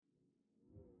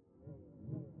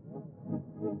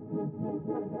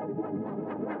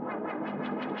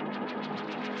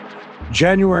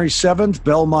January 7th,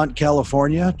 Belmont,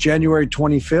 California. January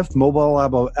 25th,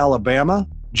 Mobile, Alabama.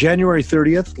 January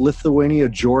 30th, Lithuania,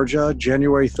 Georgia.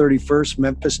 January 31st,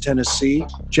 Memphis, Tennessee.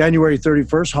 January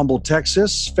 31st, Humboldt,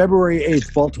 Texas. February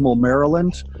 8th, Baltimore,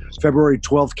 Maryland. February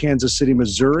 12th, Kansas City,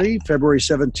 Missouri. February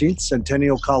 17th,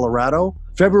 Centennial, Colorado.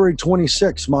 February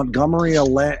 26th, Montgomery,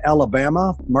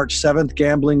 Alabama. March 7th,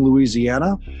 Gambling,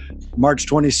 Louisiana. March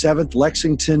 27th,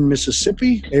 Lexington,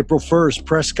 Mississippi. April 1st,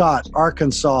 Prescott,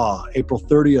 Arkansas. April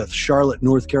 30th, Charlotte,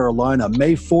 North Carolina.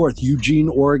 May 4th, Eugene,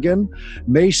 Oregon.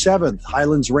 May 7th,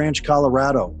 Highlands Ranch,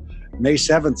 Colorado. May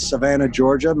 7th, Savannah,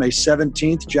 Georgia. May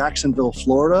 17th, Jacksonville,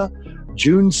 Florida.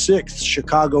 June 6th,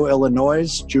 Chicago,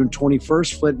 Illinois. June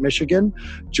 21st, Flint, Michigan.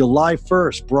 July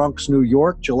 1st, Bronx, New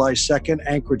York. July 2nd,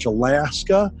 Anchorage,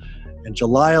 Alaska. And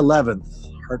July 11th,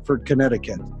 Hartford,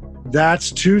 Connecticut.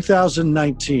 That's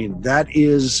 2019. That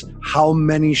is how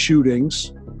many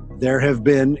shootings there have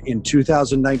been in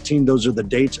 2019. Those are the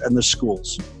dates and the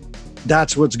schools.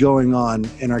 That's what's going on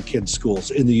in our kids'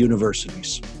 schools, in the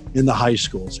universities, in the high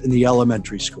schools, in the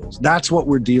elementary schools. That's what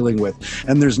we're dealing with.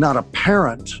 And there's not a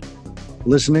parent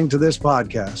listening to this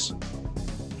podcast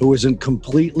who isn't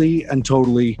completely and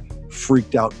totally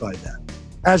freaked out by that.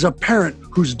 As a parent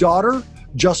whose daughter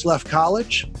just left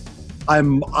college,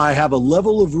 I have a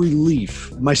level of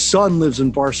relief. My son lives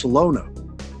in Barcelona.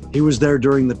 He was there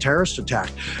during the terrorist attack.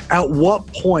 At what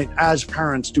point as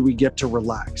parents do we get to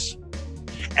relax?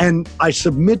 And I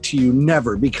submit to you,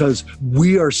 never, because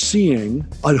we are seeing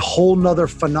a whole nother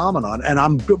phenomenon.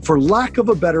 And for lack of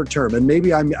a better term, and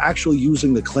maybe I'm actually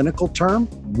using the clinical term,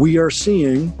 we are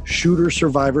seeing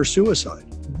shooter-survivor suicide.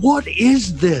 What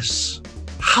is this?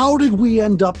 How did we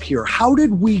end up here? How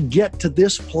did we get to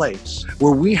this place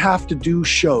where we have to do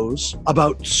shows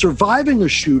about surviving a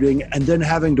shooting and then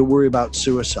having to worry about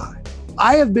suicide?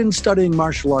 I have been studying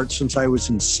martial arts since I was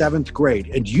in 7th grade.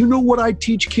 And you know what I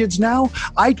teach kids now?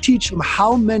 I teach them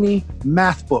how many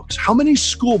math books, how many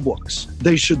school books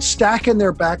they should stack in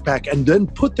their backpack and then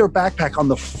put their backpack on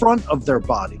the front of their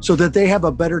body so that they have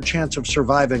a better chance of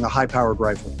surviving a high-powered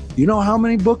rifle. You know how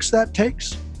many books that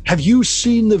takes? Have you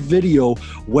seen the video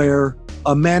where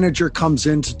a manager comes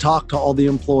in to talk to all the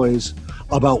employees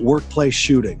about workplace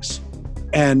shootings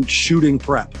and shooting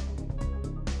prep?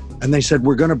 And they said,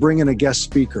 we're going to bring in a guest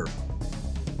speaker.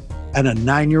 And a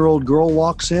 9-year-old girl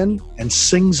walks in and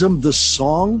sings them the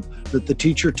song that the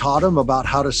teacher taught him about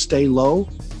how to stay low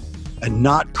and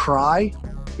not cry,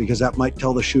 because that might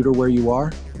tell the shooter where you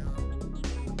are.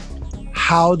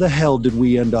 How the hell did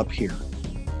we end up here?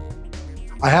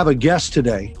 I have a guest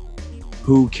today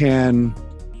who can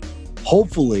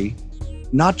hopefully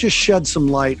not just shed some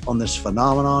light on this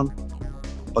phenomenon,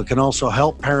 but can also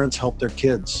help parents help their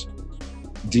kids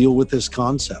deal with this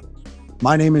concept.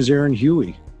 My name is Aaron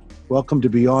Huey. Welcome to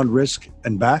Beyond Risk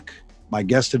and Back. My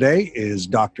guest today is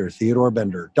Dr. Theodore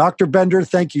Bender. Dr. Bender,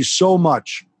 thank you so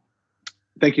much.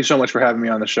 Thank you so much for having me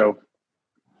on the show.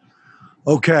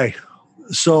 Okay.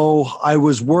 So I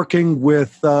was working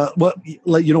with,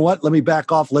 you know what? Let me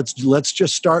back off. Let's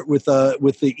just start with the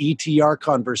ETR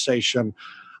conversation.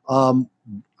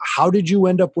 How did you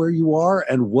end up where you are,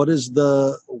 and what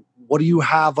do you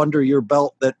have under your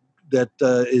belt that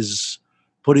is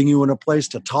putting you in a place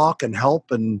to talk and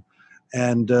help and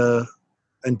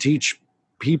teach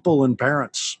people and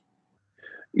parents?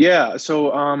 Yeah.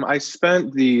 So I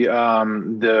spent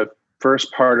the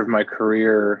first part of my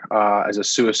career as a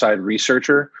suicide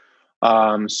researcher.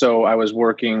 So I was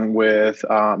working with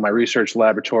my research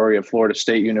laboratory at Florida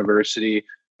State University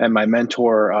and my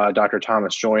mentor, Dr.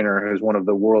 Thomas Joyner, who's one of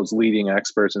the world's leading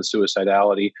experts in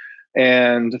suicidality.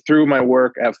 And through my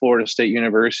work at Florida State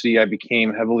University, I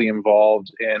became heavily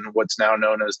involved in what's now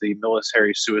known as the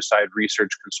Military Suicide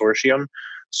Research Consortium.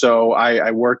 So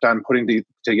I worked on putting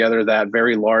together that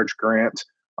very large grant.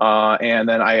 And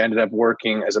then I ended up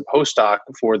working as a postdoc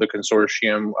for the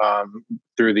consortium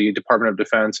through the Department of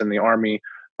Defense and the Army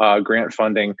grant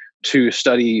funding to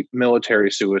study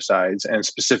military suicides and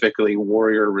specifically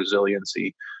warrior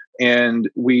resiliency. And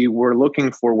we were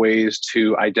looking for ways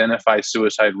to identify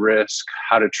suicide risk,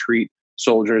 how to treat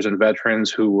soldiers and veterans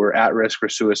who were at risk for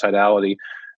suicidality.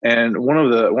 And one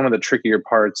of the trickier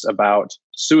parts about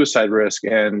suicide risk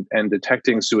and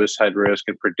detecting suicide risk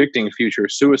and predicting future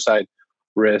suicide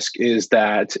risk is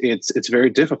that it's very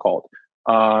difficult.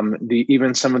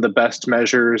 Even some of the best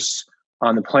measures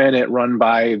on the planet run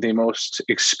by the most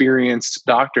experienced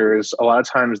doctors, a lot of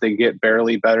times they get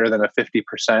barely better than a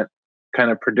 50% kind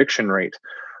of prediction rate.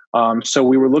 So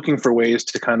we were looking for ways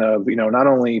to kind of, not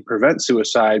only prevent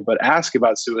suicide, but ask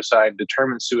about suicide,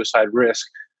 determine suicide risk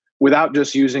without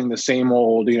just using the same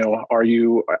old, are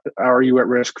you at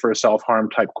risk for self-harm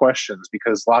type questions,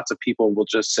 because lots of people will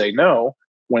just say no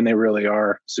when they really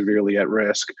are severely at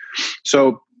risk.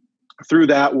 So through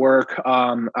that work,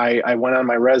 I went on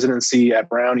my residency at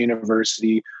Brown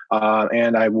University,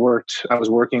 and I was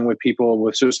working with people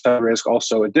with suicide risk,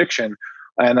 also addiction.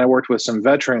 And I worked with some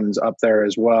veterans up there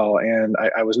as well. And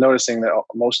I was noticing that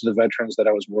most of the veterans that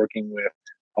I was working with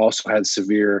also had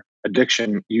severe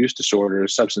addiction use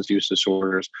disorders, substance use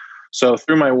disorders. So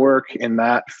through my work in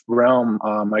that realm,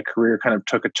 my career kind of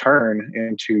took a turn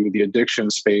into the addiction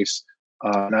space.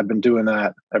 And I've been doing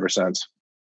that ever since.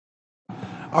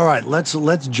 All right,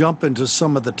 let's jump into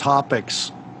some of the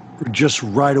topics just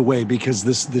right away, because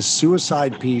this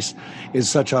suicide piece is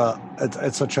such a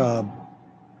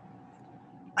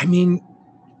I mean,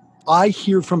 I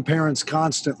hear from parents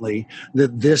constantly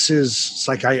that this is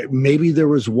maybe there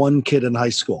was one kid in high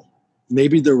school,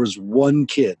 maybe there was one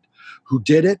kid who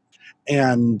did it,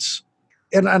 and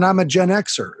I'm a Gen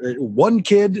Xer, one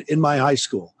kid in my high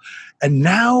school, and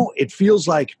now it feels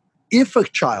like if a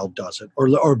child does it,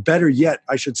 or better yet,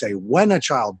 I should say, when a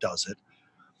child does it,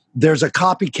 there's a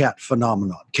copycat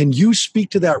phenomenon. Can you speak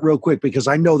to that real quick? Because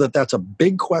I know that that's a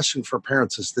big question for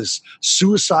parents, is this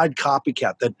suicide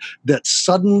copycat, that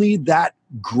suddenly that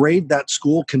grade, that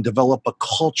school can develop a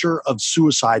culture of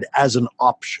suicide as an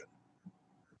option.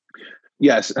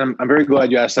 Yes, I'm very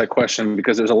glad you asked that question,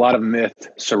 because there's a lot of myth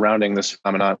surrounding this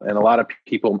phenomenon, and a lot of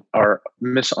people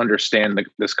misunderstand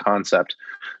this concept.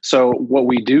 So what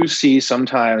we do see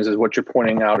sometimes is what you're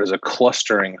pointing out is a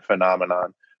clustering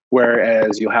phenomenon,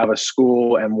 whereas you have a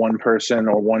school and one person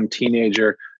or one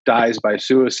teenager dies by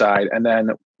suicide, and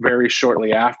then very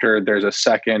shortly after, there's a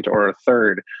second or a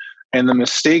third. And the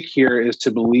mistake here is to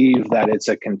believe that it's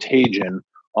a contagion,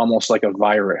 almost like a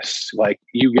virus. Like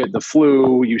you get the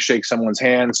flu, you shake someone's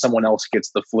hand, someone else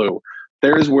gets the flu.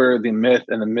 There's where the myth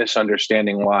and the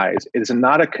misunderstanding lies. It's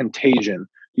not a contagion.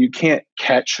 You can't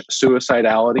catch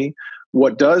suicidality.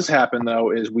 What does happen, though,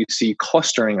 is we see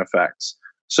clustering effects.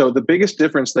 So the biggest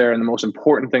difference there, and the most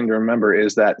important thing to remember,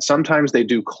 is that sometimes they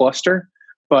do cluster,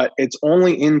 but it's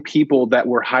only in people that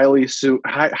were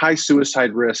high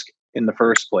suicide risk in the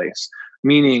first place.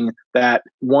 Meaning that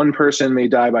one person may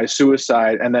die by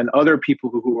suicide, and then other people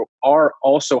who are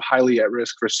also highly at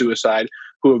risk for suicide,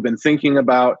 who have been thinking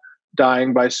about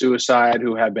dying by suicide,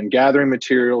 who have been gathering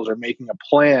materials or making a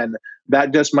plan,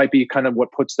 that just might be kind of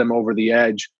what puts them over the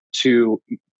edge to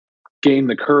gain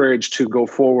the courage to go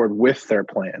forward with their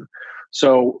plan.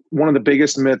 So one of the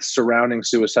biggest myths surrounding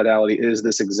suicidality is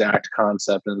this exact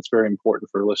concept, and it's very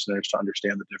important for listeners to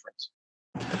understand the difference.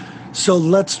 So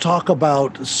let's talk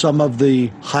about some of the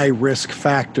high-risk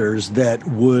factors that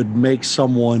would make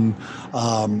someone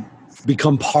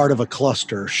become part of a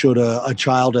cluster should a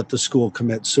child at the school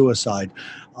commit suicide.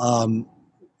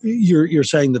 You're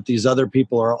saying that these other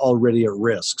people are already at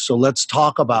risk. So let's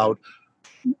talk about,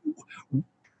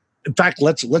 in fact,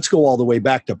 let's go all the way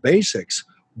back to basics.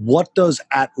 What does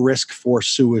at risk for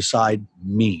suicide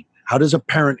mean? How does a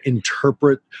parent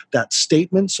interpret that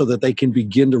statement so that they can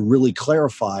begin to really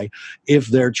clarify if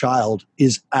their child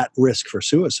is at risk for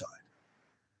suicide?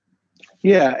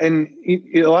 Yeah, and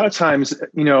a lot of times,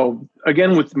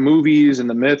 again, with movies and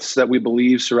the myths that we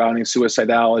believe surrounding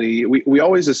suicidality, we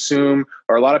always assume,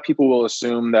 or a lot of people will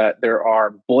assume, that there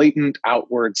are blatant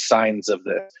outward signs of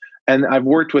this. And I've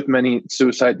worked with many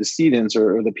suicide decedents,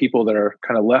 or the people that are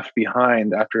kind of left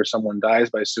behind after someone dies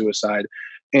by suicide.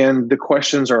 And the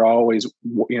questions are always,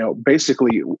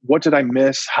 basically, what did I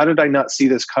miss? How did I not see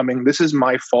this coming? This is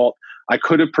my fault. I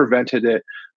could have prevented it.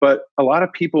 But a lot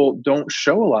of people don't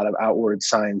show a lot of outward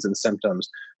signs and symptoms.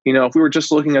 If we were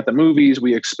just looking at the movies,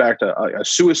 we expect a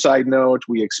suicide note.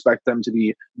 We expect them to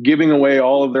be giving away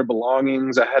all of their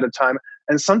belongings ahead of time.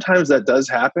 And sometimes that does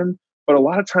happen. But a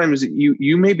lot of times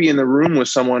you may be in the room with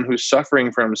someone who's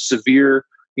suffering from severe,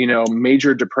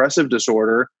 major depressive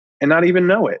disorder and not even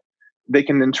know it. They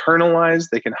can internalize,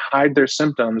 they can hide their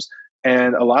symptoms.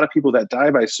 And a lot of people that die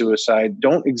by suicide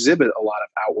don't exhibit a lot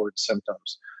of outward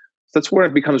symptoms. That's where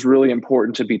it becomes really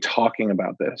important to be talking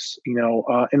about this. In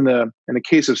the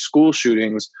case of school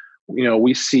shootings,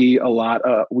 we see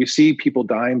we see people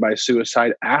dying by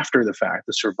suicide after the fact,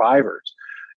 the survivors.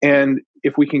 And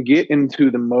if we can get into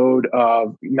the mode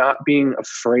of not being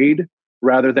afraid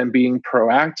rather than being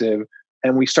proactive,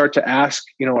 and we start to ask,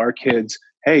 our kids,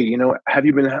 hey, have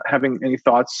you been having any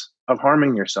thoughts of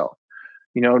harming yourself?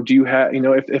 Do you have,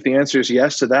 if the answer is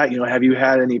yes to that, have you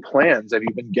had any plans? Have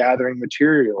you been gathering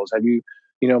materials? Have you,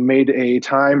 made a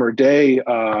time or day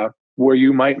where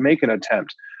you might make an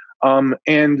attempt?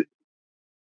 And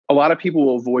a lot of people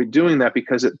will avoid doing that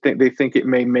because they think it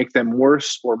may make them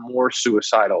worse or more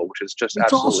suicidal, which is just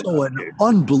It's absolutely also not an the case.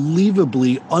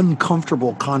 unbelievably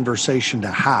uncomfortable conversation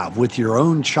to have with your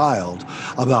own child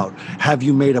about, have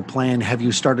you made a plan? Have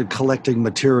you started collecting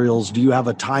materials? Do you have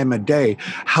a time of day?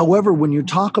 However, when you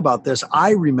talk about this,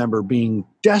 I remember being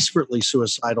desperately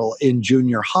suicidal in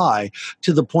junior high,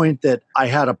 to the point that I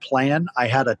had a plan, I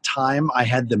had a time, I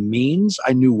had the means,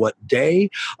 I knew what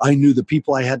day, I knew the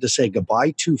people I had to say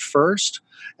goodbye to first.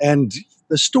 And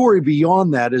the story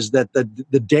beyond that is that the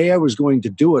day I was going to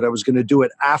do it, I was going to do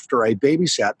it after I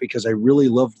babysat, because I really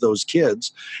loved those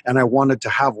kids and I wanted to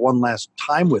have one last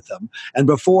time with them. And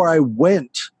before I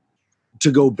went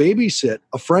to go babysit,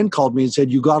 a friend called me and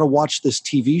said, you got to watch this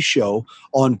TV show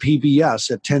on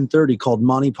PBS at 10:30 called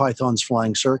Monty Python's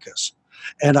Flying Circus.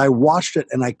 And I watched it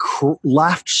and I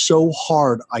laughed so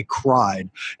hard I cried.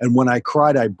 And when I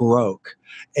cried, I broke.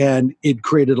 And it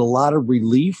created a lot of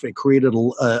relief. It created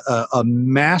a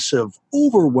massive,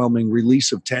 overwhelming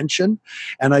release of tension.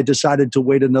 And I decided to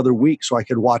wait another week so I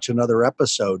could watch another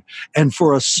episode. And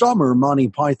for a summer, Monty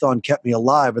Python kept me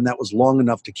alive, and that was long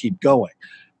enough to keep going.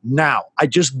 Now, I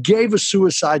just gave a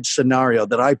suicide scenario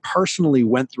that I personally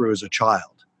went through as a child.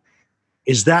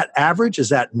 Is that average? Is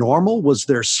that normal? Was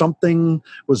there something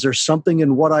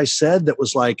in what I said that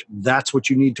was like, that's what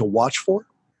you need to watch for?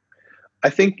 I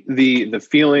think the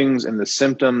feelings and the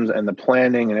symptoms and the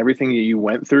planning and everything that you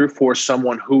went through for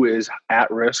someone who is at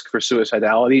risk for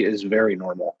suicidality is very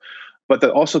normal. But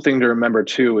the also thing to remember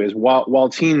too is while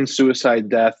teen suicide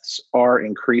deaths are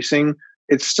increasing,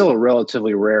 it's still a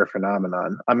relatively rare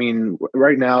phenomenon. I mean,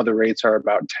 right now the rates are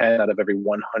about 10 out of every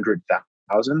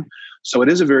 100,000. So it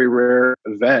is a very rare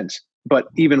event, but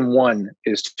even one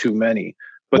is too many.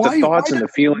 But the thoughts and the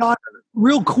feelings.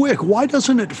 Real quick, why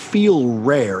doesn't it feel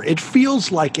rare? It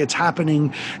feels like it's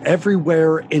happening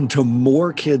everywhere and to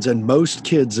more kids and most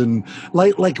kids. And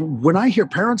like when I hear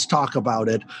parents talk about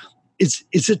it, is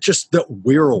it just that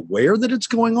we're aware that it's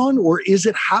going on, or is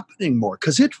it happening more?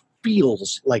 Because it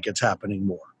feels like it's happening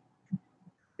more.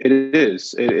 It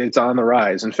is. It's on the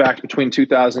rise. In fact, between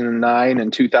 2009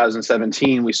 and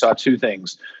 2017, we saw two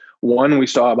things. One, we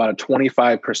saw about a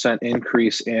 25%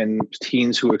 increase in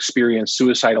teens who experience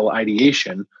suicidal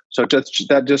ideation. So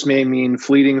that just may mean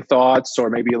fleeting thoughts,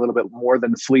 or maybe a little bit more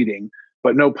than fleeting,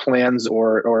 but no plans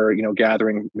or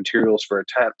gathering materials for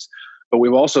attempts. But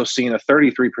we've also seen a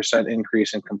 33%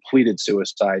 increase in completed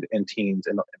suicide in teens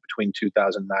between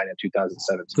 2009 and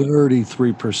 2017.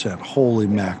 33%. Holy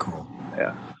mackerel.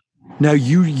 Yeah. Now,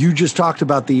 you just talked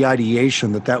about the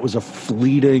ideation, that was a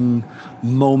fleeting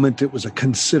moment. It was a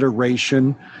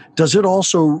consideration. Does it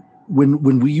also,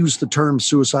 when we use the term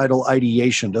suicidal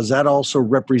ideation, does that also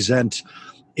represent,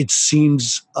 it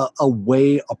seems, a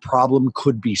way a problem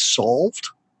could be solved?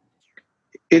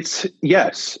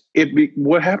 Yes.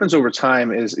 What happens over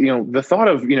time is, the thought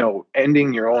of,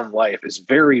 ending your own life is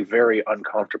very, very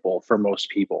uncomfortable for most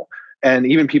people. And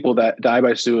even people that die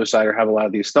by suicide or have a lot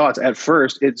of these thoughts, at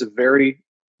first, it's very,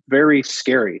 very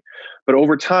scary. But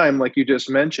over time, like you just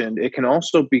mentioned, it can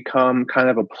also become kind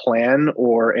of a plan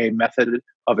or a method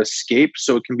of escape.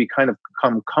 So it can become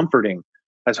comforting.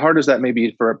 As hard as that may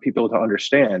be for people to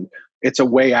understand, it's a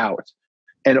way out.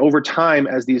 And over time,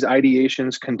 as these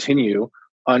ideations continue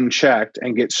unchecked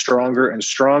and get stronger and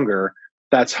stronger,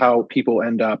 that's how people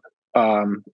end up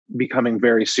becoming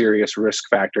very serious risk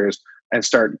factors and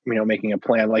start, making a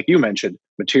plan, like you mentioned,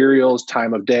 materials,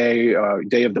 time of day,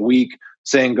 day of the week,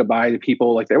 saying goodbye to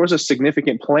people. Like, there was a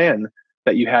significant plan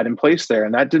that you had in place there,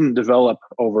 and that didn't develop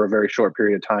over a very short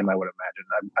period of time, I would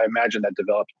imagine. I imagine that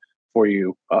developed for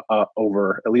you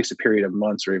over at least a period of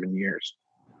months or even years.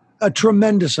 A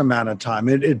tremendous amount of time.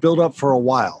 It built up for a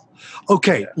while.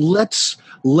 Okay, yeah.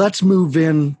 Let's move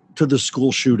in to the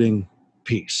school shooting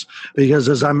piece, because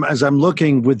as I'm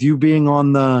looking, with you being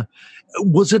on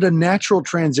was it a natural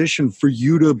transition for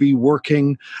you to be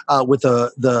working with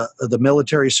the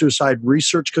Military Suicide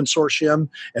Research Consortium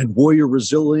and Warrior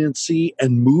Resiliency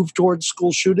and move towards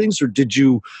school shootings, or did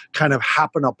you kind of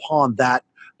happen upon that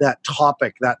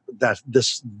topic,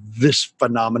 this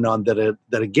phenomenon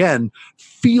that again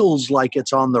feels like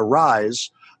it's on the rise,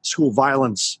 school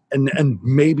violence, and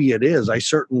maybe it is. I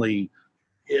certainly,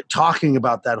 talking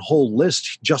about that whole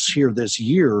list just here this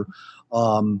year.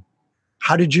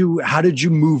 How did you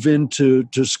move into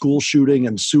school shooting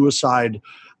and suicide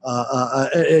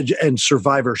and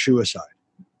survivor suicide?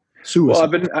 Well,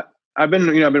 I've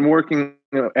been working,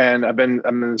 and I've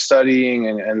been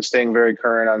studying and staying very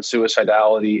current on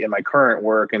suicidality in my current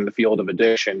work in the field of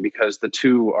addiction, because the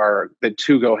two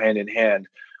go hand in hand.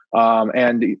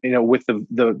 And with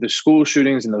the school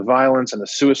shootings and the violence and the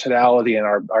suicidality and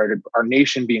our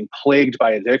nation being plagued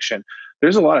by addiction,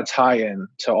 there's a lot of tie-in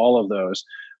to all of those.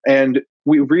 And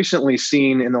we've recently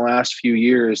seen in the last few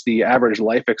years the average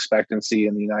life expectancy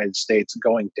in the United States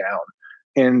going down,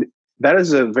 and that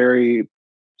is a very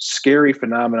scary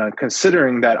phenomenon,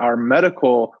 considering that our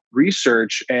medical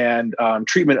research and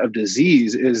treatment of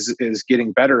disease is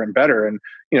getting better and better. And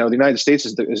the United States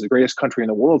is the greatest country in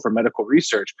the world for medical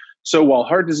research. So while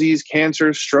heart disease,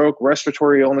 cancer, stroke,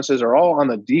 respiratory illnesses are all on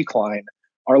the decline,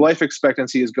 our life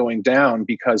expectancy is going down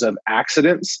because of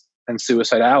accidents and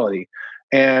suicidality,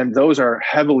 and those are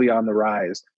heavily on the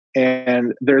rise.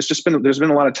 And there's been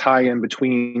a lot of tie-in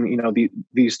between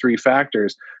these three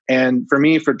factors. And for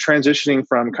me, for transitioning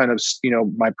from kind of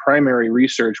my primary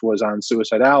research was on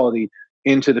suicidality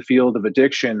into the field of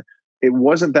addiction, it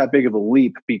wasn't that big of a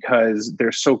leap because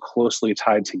they're so closely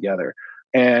tied together.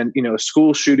 And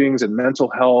school shootings and mental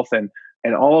health and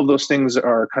all of those things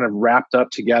are kind of wrapped up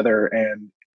together. And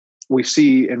we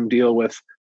see and deal with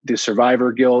the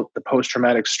survivor guilt, the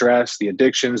post-traumatic stress, the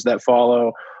addictions that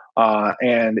follow.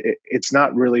 And it's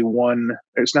not really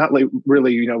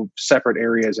really separate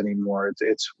areas anymore.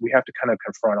 We have to kind of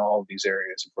confront all of these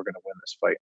areas if we're going to win this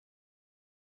fight.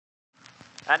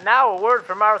 And now a word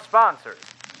from our sponsors.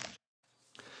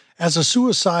 As a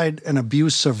suicide and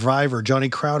abuse survivor, Johnny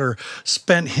Crowder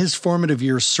spent his formative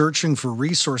years searching for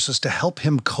resources to help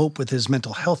him cope with his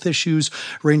mental health issues,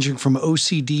 ranging from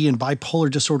OCD and bipolar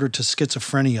disorder to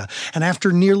schizophrenia. And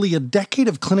after nearly a decade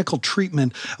of clinical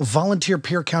treatment, volunteer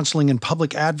peer counseling, and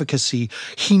public advocacy,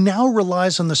 he now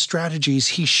relies on the strategies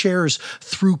he shares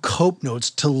through Cope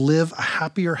Notes to live a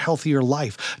happier, healthier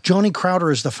life. Johnny Crowder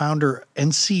is the founder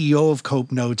and CEO of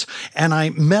Cope Notes, and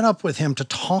I met up with him to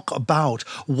talk about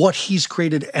what he's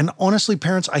created. And honestly,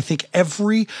 parents, I think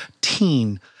every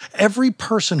teen, every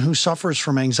person who suffers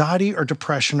from anxiety or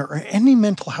depression or any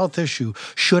mental health issue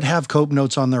should have Cope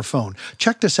Notes on their phone.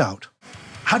 Check this out.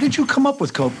 How did you come up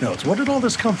with Cope Notes? Where did all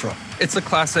this come from? It's a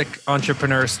classic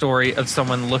entrepreneur story of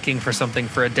someone looking for something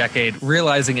for a decade,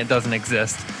 realizing it doesn't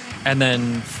exist, and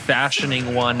then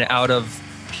fashioning one out of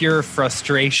pure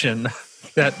frustration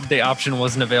that the option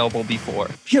wasn't available before.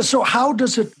 Yeah, so how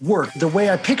does it work? The way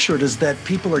I picture it is that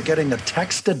people are getting a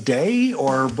text a day,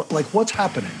 or like what's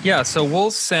happening? Yeah, so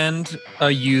we'll send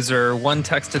a user one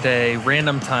text a day,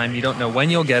 random time. You don't know when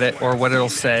you'll get it or what it'll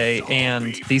say.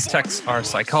 And these texts are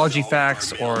psychology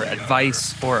facts or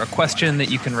advice or a question that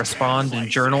you can respond and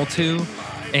journal to.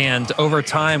 And over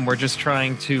time, we're just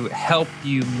trying to help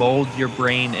you mold your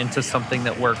brain into something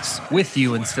that works with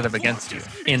you instead of against you.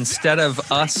 Instead of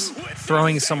us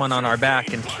throwing someone on our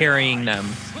back and carrying them,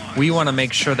 we want to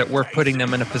make sure that we're putting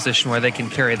them in a position where they can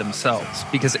carry themselves.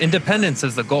 Because independence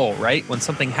is the goal, right? When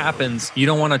something happens, you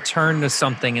don't want to turn to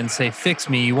something and say, fix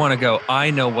me. You want to go,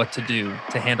 I know what to do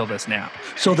to handle this now.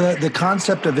 So the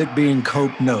concept of it being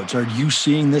Cope Notes, are you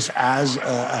seeing this as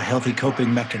a healthy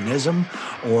coping mechanism,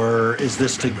 or is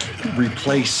this to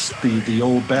replace the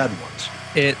old bad ones?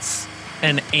 It's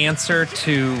an answer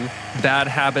to bad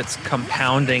habits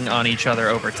compounding on each other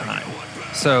over time.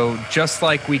 So just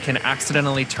like we can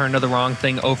accidentally turn to the wrong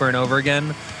thing over and over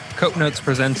again, Cope Notes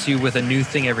presents you with a new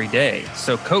thing every day.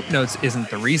 So Cope Notes isn't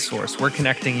the resource. We're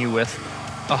connecting you with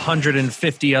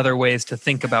 150 other ways to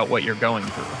think about what you're going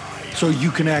through. So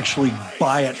you can actually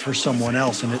buy it for someone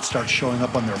else and it starts showing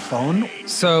up on their phone?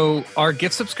 So our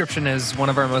gift subscription is one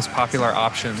of our most popular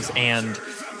options, and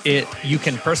you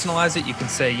can personalize it. You can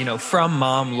say, from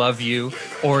mom, love you,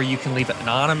 or you can leave it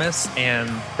anonymous, and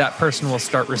that person will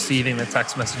start receiving the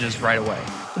text messages right away.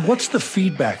 What's the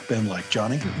feedback been like,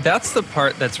 Johnny? That's the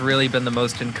part that's really been the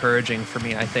most encouraging for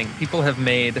me. I think people have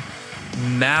made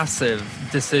massive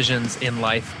decisions in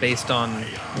life based on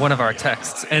one of our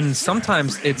texts. And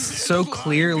sometimes it's so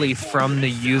clearly from the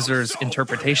user's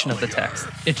interpretation of the text.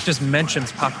 It just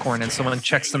mentions popcorn and someone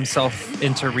checks themselves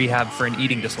into rehab for an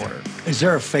eating disorder. Is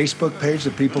there a Facebook page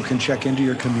that people can check into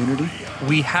your community?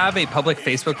 We have a public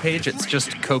Facebook page. It's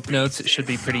just Cope Notes. It should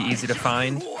be pretty easy to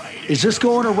find. Is this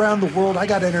going around the world? I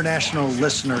got international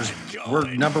listeners.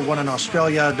 We're number 1 in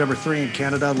Australia, number 3 in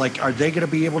Canada. Are they going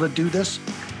to be able to do this?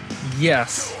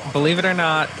 Yes. Believe it or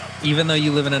not, even though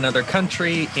you live in another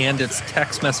country and it's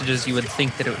text messages, you would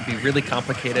think that it would be really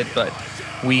complicated, but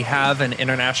we have an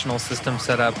international system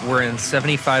set up. We're in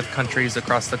 75 countries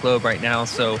across the globe right now,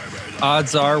 so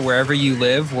odds are wherever you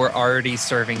live, we're already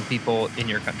serving people in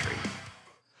your country.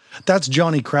 That's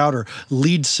Johnny Crowder,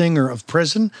 lead singer of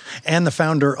Prison and the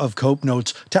founder of Cope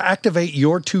Notes. To activate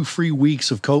your 2 free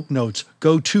weeks of Cope Notes,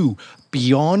 go to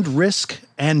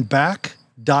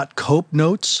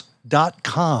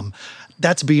beyondriskandback.copenotes.com.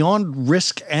 That's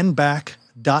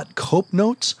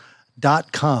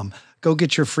beyondriskandback.copenotes.com. Go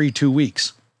get your free 2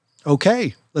 weeks.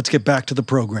 Okay, let's get back to the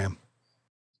program.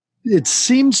 It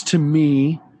seems to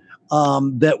me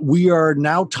that we are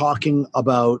now talking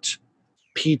about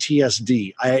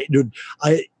PTSD.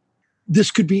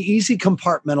 This could be easy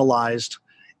compartmentalized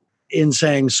in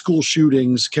saying school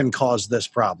shootings can cause this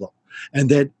problem, and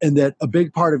that a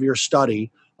big part of your study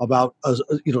about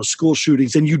school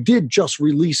shootings, and you did just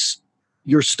release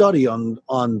your study on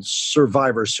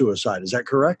survivor suicide. Is that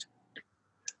correct?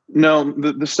 No,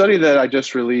 the study that I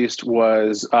just released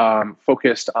was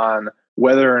focused on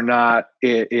whether or not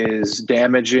it is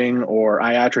damaging or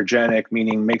iatrogenic,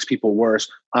 meaning makes people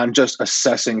worse, on just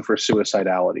assessing for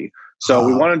suicidality. So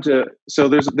we wanted to. So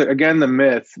there's again the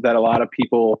myth that a lot of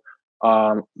people.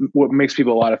 What makes a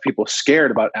lot of people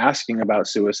scared about asking about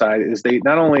suicide is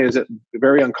not only is it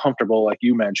very uncomfortable, like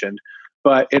you mentioned,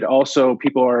 but it also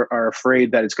people are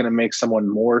afraid that it's going to make someone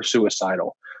more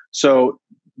suicidal. So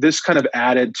this kind of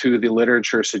added to the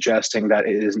literature suggesting that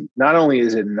it is not only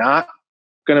is it not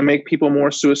going to make people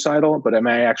more suicidal, but it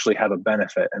may actually have a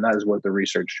benefit, and that is what the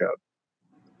research showed.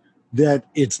 That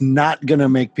it's not going to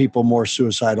make people more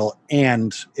suicidal,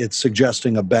 and it's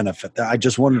suggesting a benefit. I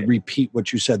just want to repeat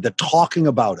what you said, that talking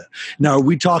about it. Now, are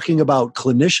we talking about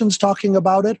clinicians talking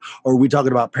about it, or are we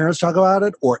talking about parents talking about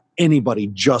it, or anybody,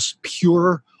 just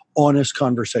pure, honest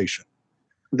conversation?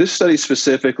 This study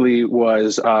specifically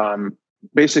was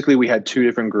basically we had 2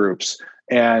 different groups,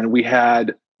 and we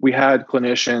had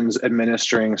clinicians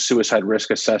administering suicide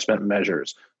risk assessment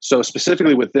measures. So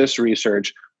specifically with this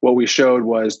research, what we showed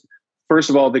was, first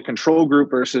of all, the control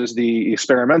group versus the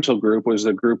experimental group was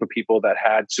a group of people that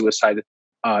had suicide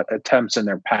attempts in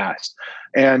their past.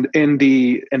 And in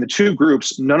the 2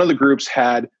 groups, none of the groups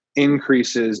had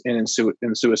increases in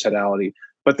suicidality.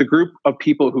 But the group of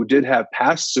people who did have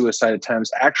past suicide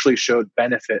attempts actually showed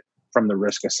benefit from the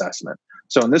risk assessment.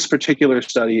 So in this particular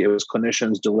study, it was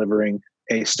clinicians delivering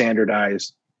a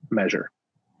standardized measure.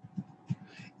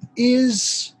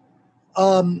 Is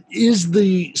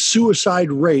the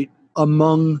suicide rate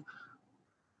among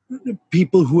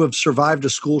people who have survived a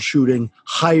school shooting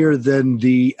higher than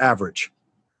the average?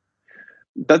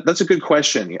 That's a good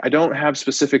question. I don't have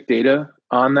specific data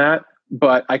on that,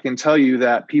 but I can tell you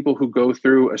that people who go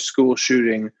through a school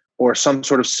shooting or some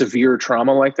sort of severe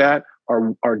trauma like that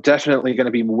are definitely going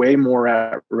to be way more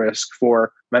at risk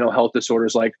for mental health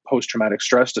disorders like post-traumatic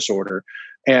stress disorder.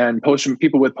 And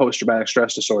people with post-traumatic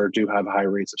stress disorder do have high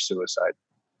rates of suicide.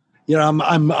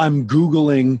 I'm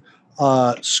Googling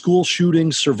school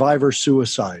shooting survivor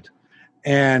suicide,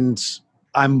 and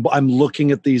I'm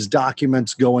looking at these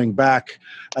documents going back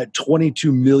at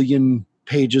 22 million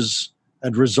pages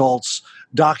and results,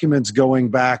 documents going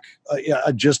back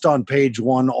just on page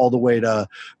 1 all the way to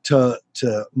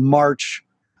March.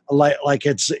 Like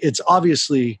it's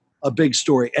obviously a big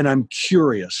story, and I'm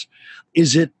curious,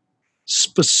 is it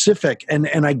specific? And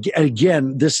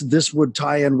again, this would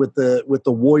tie in with the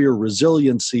warrior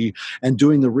resiliency and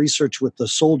doing the research with the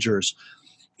soldiers.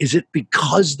 Is it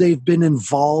because they've been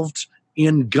involved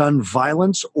in gun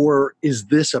violence, or is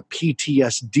this a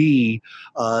PTSD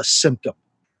symptom?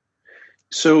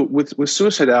 So with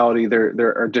suicidality,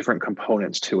 there are different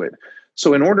components to it.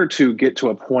 So in order to get to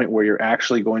a point where you're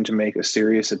actually going to make a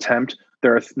serious attempt,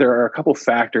 there are a couple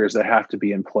factors that have to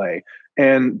be in play.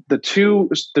 And the two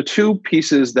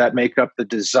pieces that make up the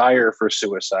desire for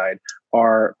suicide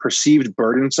are perceived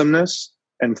burdensomeness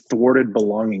and thwarted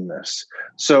belongingness.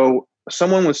 So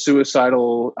someone with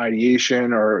suicidal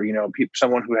ideation, or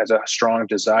someone who has a strong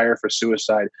desire for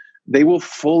suicide, they will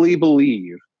fully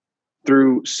believe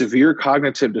through severe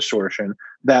cognitive distortion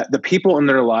that the people in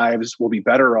their lives will be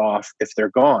better off if they're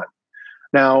gone.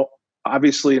 Now,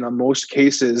 obviously, in most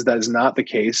cases, that is not the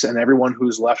case, and everyone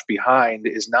who's left behind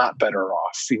is not better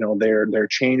off. They're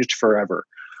changed forever.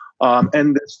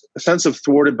 And this sense of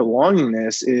thwarted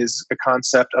belongingness is a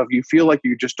concept of you feel like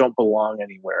you just don't belong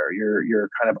anywhere. You're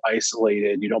kind of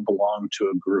isolated. You don't belong to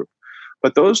a group.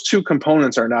 But those 2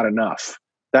 components are not enough.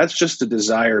 That's just the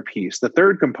desire piece. The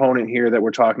third component here that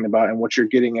we're talking about, and what you're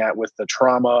getting at with the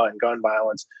trauma and gun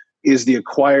violence, is the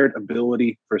acquired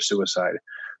ability for suicide.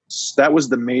 That was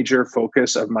the major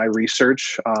focus of my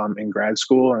research in grad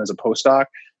school and as a postdoc.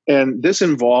 And this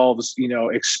involves,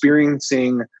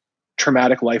 experiencing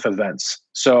traumatic life events.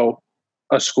 So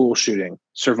a school shooting,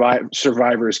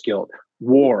 survivor's guilt,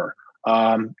 war,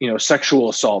 sexual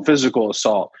assault, physical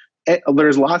assault.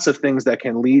 There's lots of things that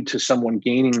can lead to someone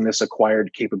gaining this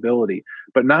acquired capability,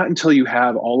 but not until you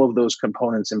have all of those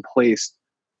components in place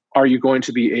are you going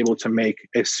to be able to make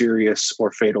a serious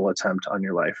or fatal attempt on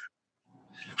your life.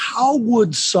 How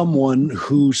would someone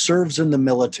who serves in the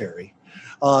military,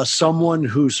 someone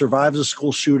who survives a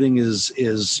school shooting,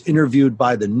 is interviewed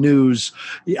by the news,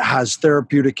 has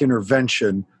therapeutic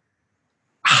intervention,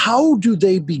 how do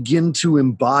they begin to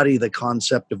embody the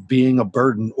concept of being a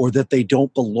burden or that they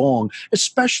don't belong,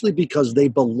 especially because they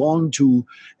belong to,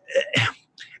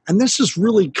 and this is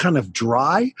really kind of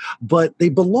dry, but they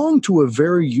belong to a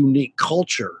very unique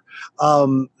culture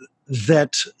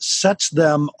that sets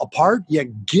them apart,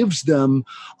 yet gives them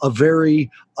a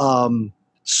very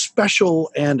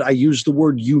special, and I use the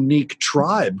word unique,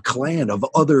 tribe, clan of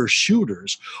other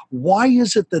shooters. Why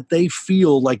is it that they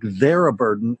feel like they're a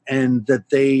burden and that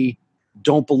they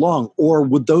don't belong? Or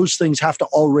would those things have to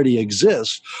already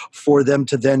exist for them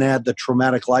to then add the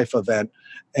traumatic life event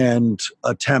and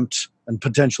attempt and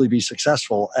potentially be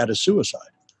successful at a suicide?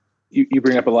 You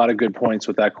bring up a lot of good points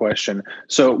with that question.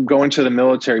 So going to the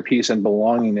military piece and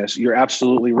belongingness, you're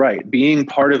absolutely right. Being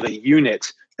part of a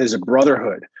unit is a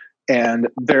brotherhood. And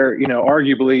there,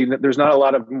 arguably, there's not a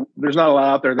lot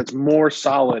out there that's more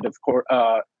solid. Of course,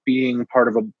 being part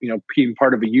of a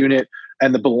unit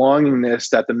and the belongingness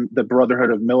that the brotherhood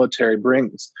of military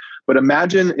brings. But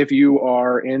imagine if you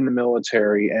are in the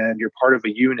military and you're part of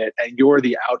a unit and you're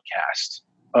the outcast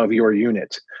of your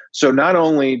unit. So not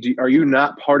only are you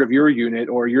not part of your unit,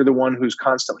 or you're the one who's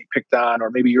constantly picked on, or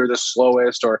maybe you're the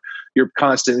slowest, or you're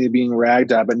constantly being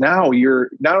ragged at, but now you're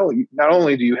not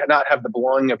only do you not have the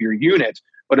belonging of your unit,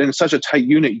 but in such a tight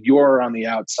unit, you're on the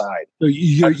outside. So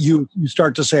you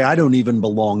start to say, I don't even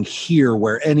belong here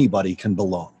where anybody can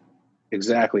belong.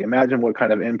 Exactly. Imagine what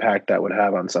kind of impact that would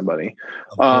have on somebody.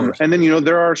 And then,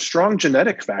 there are strong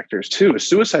genetic factors too.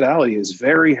 Suicidality is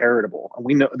very heritable.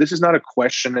 We know this is not a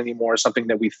question anymore, something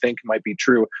that we think might be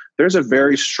true. There's a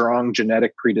very strong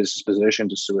genetic predisposition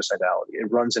to suicidality.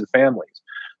 It runs in families.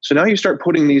 So now you start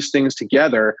putting these things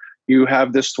together. You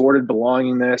have this thwarted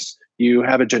belongingness, you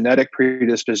have a genetic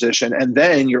predisposition, and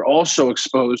then you're also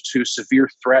exposed to severe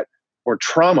threat or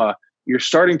trauma. You're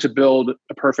starting to build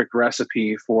a perfect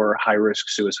recipe for high-risk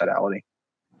suicidality.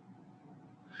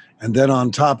 And then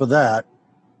on top of that,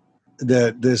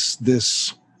 this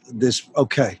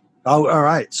okay. Oh, all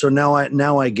right. So now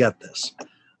I get this.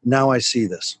 Now I see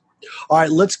this. All right,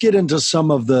 let's get into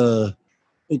some of the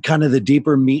kind of the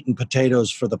deeper meat and potatoes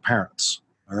for the parents.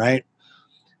 All right.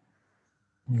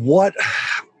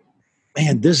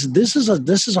 Man, this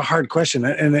is a hard question,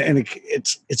 and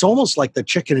it's almost like the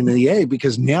chicken and the egg,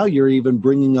 because now you're even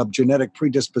bringing up genetic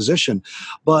predisposition.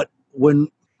 But when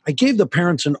I gave the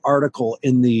parents an article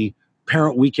in the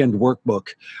Parent Weekend Workbook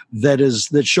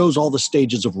that shows all the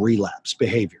stages of relapse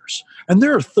behaviors, and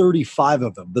there are 35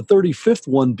 of them. The 35th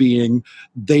one being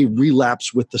they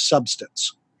relapse with the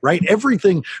substance. Right?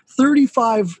 Everything,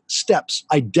 35 steps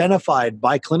identified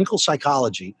by clinical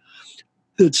psychology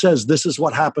that says this is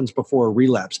what happens before a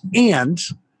relapse. And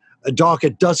Doc,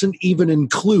 it doesn't even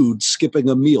include skipping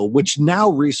a meal, which now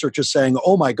research is saying,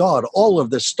 oh my God, all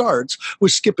of this starts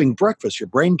with skipping breakfast. Your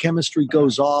brain chemistry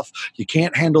goes off. You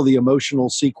can't handle the emotional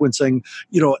sequencing,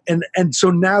 and so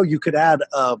now you could add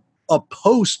a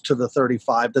post to the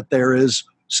 35 that there is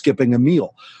skipping a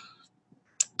meal.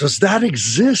 Does that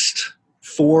exist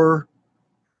for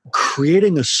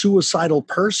creating a suicidal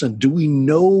person? Do we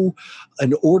know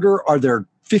an order? Are there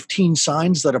 15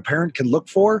 signs that a parent can look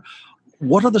for?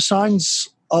 What are the signs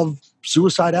of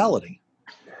suicidality?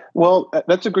 Well,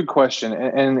 that's a good question.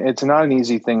 And it's not an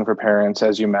easy thing for parents,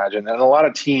 as you imagine. And a lot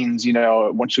of teens,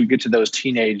 once you get to those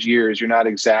teenage years, you're not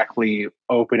exactly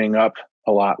opening up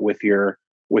a lot with your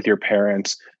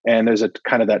parents. And there's a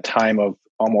kind of that time of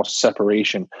almost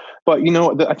separation. But,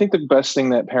 I think the best thing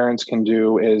that parents can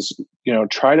do is,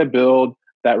 try to build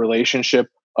that relationship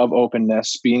of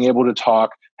openness, being able to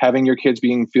talk, having your kids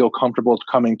feel comfortable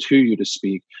coming to you to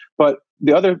speak. But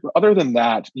other than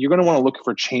that, you're going to want to look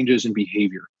for changes in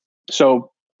behavior. So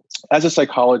as a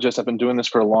psychologist, I've been doing this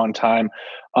for a long time.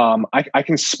 I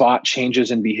can spot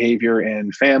changes in behavior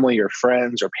in family or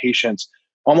friends or patients,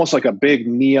 almost like a big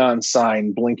neon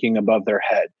sign blinking above their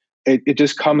head. It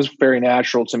just comes very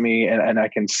natural to me, and I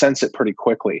can sense it pretty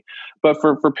quickly. But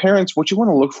for parents, what you want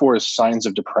to look for is signs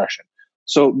of depression.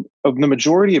 So of the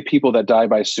majority of people that die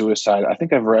by suicide, I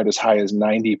think I've read as high as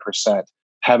 90%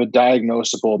 have a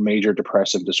diagnosable major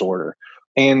depressive disorder.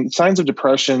 And signs of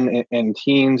depression in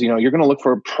teens, you're going to look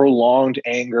for prolonged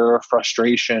anger,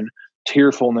 frustration,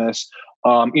 tearfulness.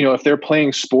 If they're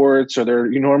playing sports or they're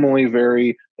normally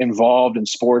very involved in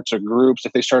sports or groups,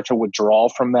 if they start to withdraw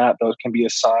from that, those can be a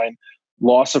sign.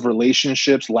 Loss of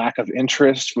relationships, lack of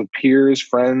interest with peers,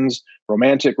 friends,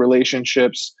 romantic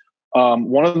relationships,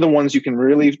 One of the ones you can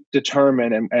really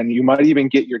determine, and you might even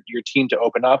get your team to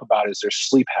open up about, is their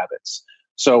sleep habits.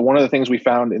 So one of the things we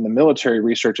found in the military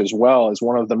research as well is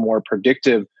one of the more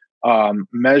predictive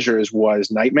measures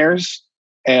was nightmares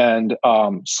and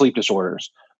sleep disorders.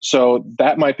 So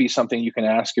that might be something you can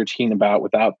ask your team about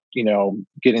without,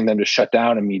 getting them to shut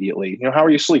down immediately. How are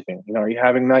you sleeping? Are you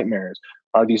having nightmares?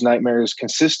 Are these nightmares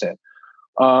consistent?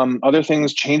 Other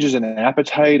things, changes in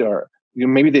appetite, or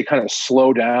maybe they kind of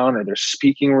slow down, or they're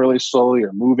speaking really slowly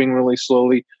or moving really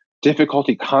slowly,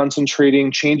 difficulty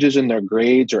concentrating, changes in their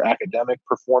grades or academic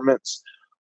performance.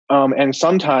 And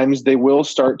sometimes they will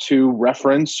start to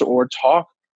reference or talk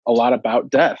a lot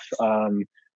about death.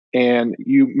 And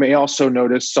you may also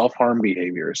notice self-harm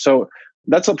behavior. So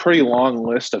that's a pretty long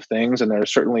list of things, and there are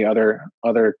certainly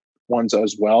other ones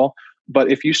as well. But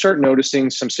if you start noticing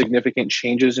some significant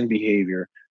changes in behavior,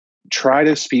 try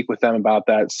to speak with them about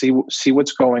that. See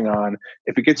what's going on.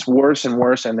 If it gets worse and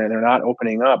worse, and then they're not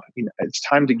opening up, it's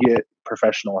time to get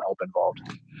professional help involved.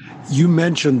 You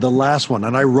mentioned the last one,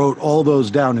 and I wrote all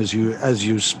those down as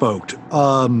you spoke,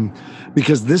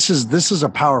 because this is a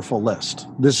powerful list.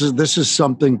 This is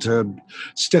something to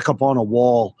stick up on a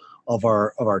wall of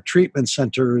our treatment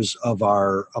centers, of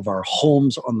our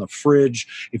homes, on the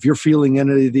fridge. If you're feeling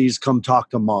any of these, come talk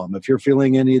to mom. If you're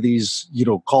feeling any of these,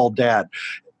 call dad.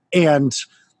 And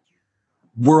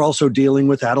we're also dealing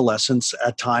with adolescents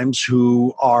at times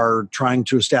who are trying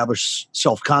to establish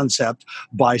self-concept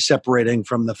by separating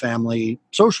from the family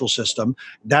social system.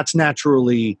 That's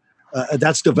naturally,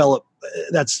 that's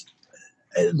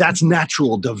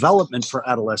natural development for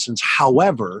adolescents.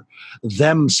 However,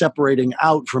 them separating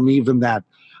out from even that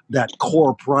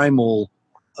core primal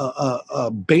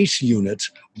base unit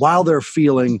while they're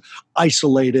feeling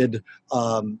isolated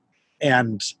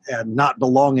and not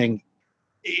belonging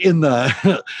in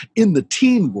the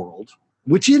teen world,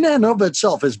 which in and of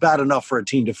itself is bad enough for a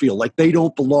teen to feel like they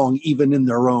don't belong even in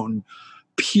their own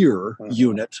peer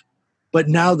unit. But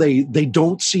now they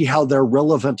don't see how they're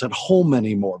relevant at home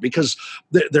anymore because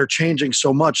they're changing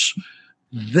so much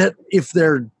that if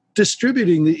they're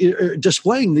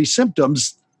displaying these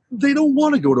symptoms, they don't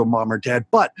want to go to mom or dad.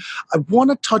 But I want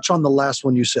to touch on the last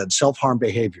one you said, self-harm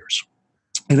behaviors.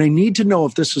 And I need to know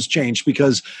if this has changed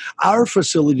because our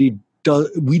facility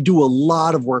we do a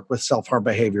lot of work with self-harm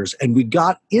behaviors, and we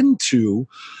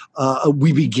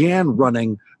began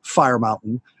running Fire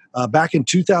Mountain back in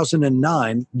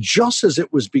 2009, just as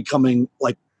it was becoming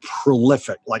like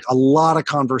prolific, like a lot of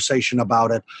conversation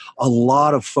about it, a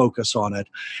lot of focus on it.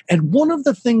 And one of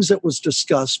the things that was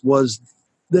discussed was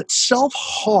that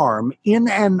self-harm in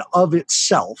and of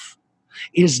itself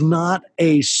is not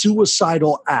a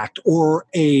suicidal act or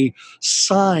a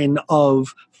sign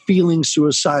of feeling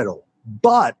suicidal.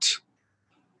 But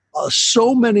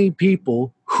so many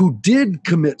people who did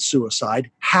commit suicide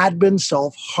had been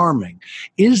self-harming.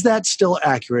 Is that still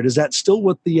accurate? Is that still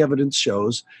what the evidence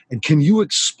shows? And can you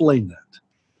explain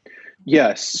that?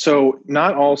 Yes. So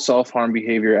not all self-harm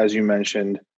behavior, as you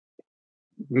mentioned,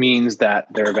 means that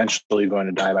they're eventually going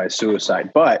to die by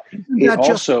suicide. But it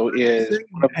also is...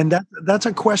 And that's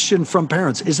a question from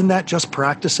parents. Isn't that just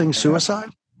practicing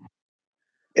suicide?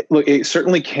 Look, it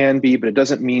certainly can be, but it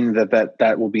doesn't mean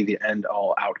that will be the end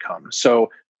all outcome. So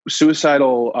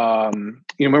suicidal,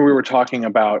 remember we were talking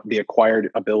about the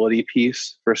acquired ability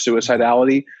piece for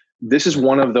suicidality. This is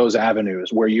one of those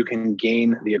avenues where you can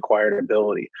gain the acquired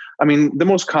ability. I mean, the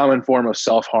most common form of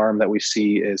self-harm that we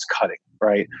see is cutting,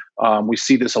 right? We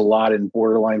see this a lot in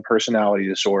borderline personality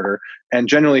disorder. And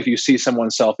generally, if you see someone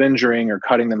self-injuring or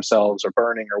cutting themselves or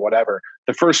burning or whatever,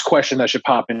 the first question that should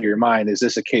pop into your mind is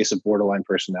this a case of borderline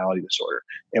personality disorder?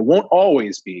 It won't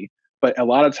always be, but a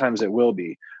lot of times it will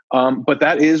be. But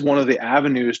that is one of the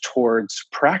avenues towards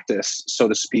practice, so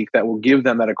to speak, that will give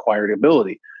them that acquired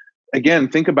ability. Again,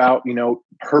 think about,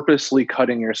 purposely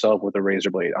cutting yourself with a razor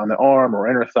blade on the arm or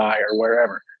inner thigh or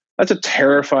wherever. That's a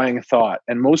terrifying thought.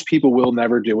 And most people will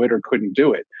never do it or couldn't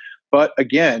do it. But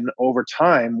again, over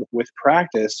time with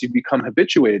practice, you become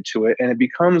habituated to it and it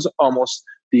becomes almost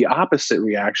the opposite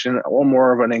reaction or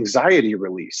more of an anxiety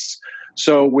release.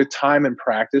 So with time and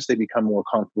practice, they become more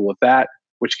comfortable with that,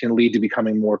 which can lead to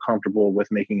becoming more comfortable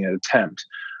with making an attempt.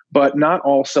 But not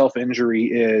all self-injury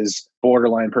is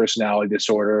borderline personality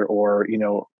disorder or,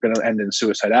 going to end in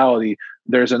suicidality.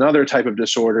 There's another type of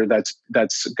disorder that's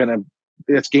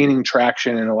gaining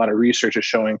traction, and a lot of research is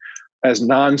showing as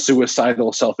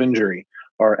non-suicidal self-injury,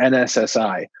 or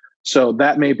NSSI. So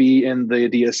that may be in the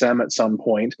DSM at some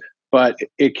point, but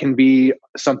it can be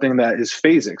something that is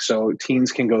phasic. So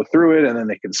teens can go through it and then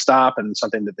they can stop, and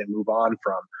something that they move on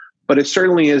from. But it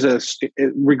certainly is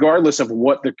regardless of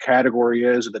what the category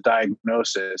is or the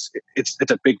diagnosis, it's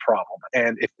a big problem.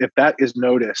 And if that is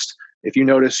noticed, if you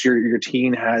notice your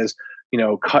teen has,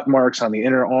 cut marks on the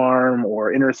inner arm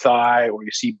or inner thigh, or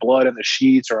you see blood in the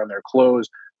sheets or on their clothes,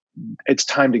 it's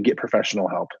time to get professional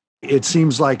help. It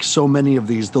seems like so many of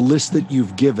these, the list that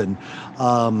you've given,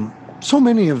 so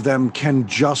many of them can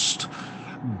just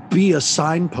be a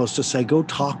signpost to say, go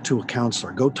talk to a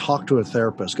counselor, go talk to a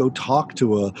therapist, go talk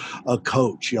to a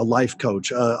coach, a life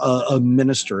coach, a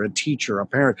minister, a teacher, a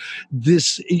parent.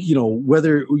 This,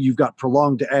 whether you've got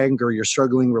prolonged anger, you're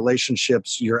struggling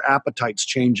relationships, your appetite's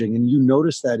changing, and you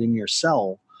notice that in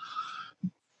yourself,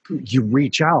 you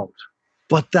reach out.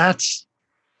 But that's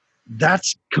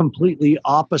completely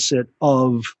opposite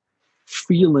of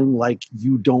feeling like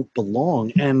you don't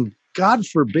belong. And God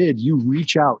forbid you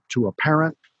reach out to a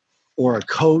parent or a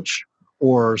coach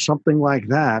or something like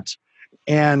that,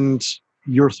 and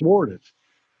you're thwarted.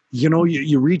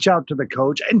 You reach out to the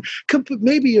coach, and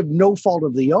maybe of no fault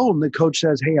of the own, the coach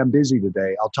says, hey, I'm busy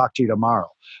today. I'll talk to you tomorrow.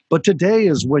 But today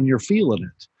is when you're feeling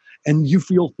it. And you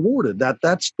feel thwarted.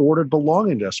 That's thwarted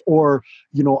belongingness. Or,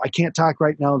 I can't talk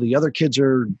right now. The other kids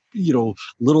are,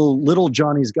 little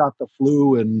Johnny's got the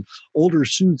flu, and older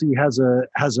Susie has a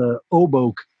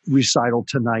oboe recital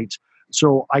tonight.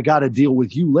 So I got to deal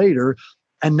with you later.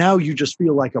 And now you just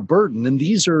feel like a burden. And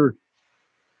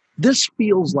this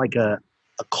feels like a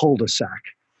cul-de-sac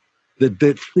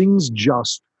that things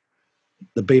just,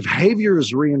 the behavior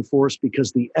is reinforced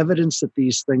because the evidence that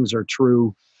these things are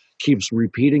true keeps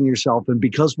repeating yourself. And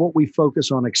because what we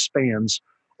focus on expands,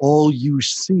 all you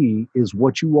see is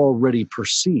what you already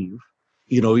perceive.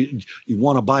 You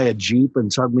want to buy a Jeep,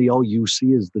 and suddenly all you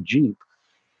see is the Jeep.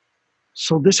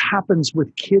 So this happens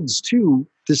with kids too.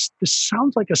 This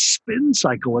sounds like a spin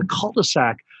cycle, a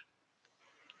cul-de-sac.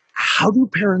 How do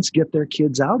parents get their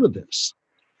kids out of this?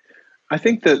 I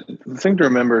think that the thing to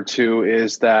remember too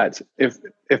is that if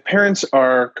parents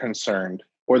are concerned,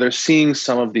 or they're seeing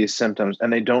some of these symptoms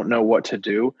and they don't know what to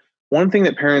do, one thing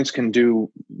that parents can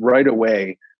do right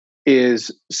away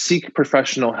is seek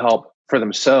professional help for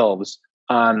themselves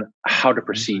on how to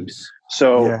proceed.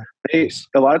 So a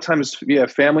lot of times,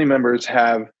 family members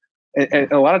have, and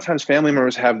a lot of times family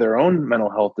members have their own mental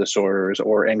health disorders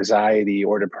or anxiety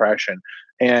or depression.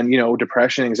 And,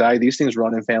 depression, anxiety, these things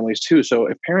run in families too. So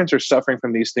if parents are suffering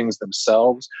from these things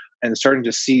themselves and starting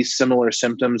to see similar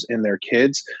symptoms in their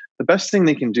kids, the best thing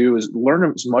they can do is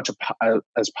learn as much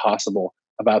as possible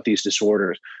about these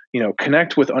disorders.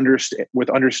 Connect with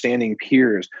understanding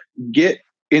peers, get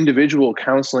individual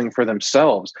counseling for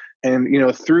themselves, and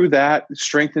through that,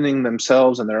 strengthening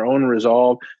themselves and their own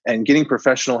resolve and getting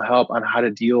professional help on how to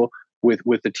deal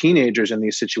with the teenagers in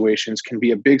these situations can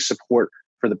be a big support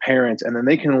for the parents, and then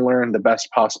they can learn the best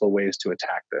possible ways to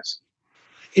attack this.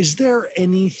 Is there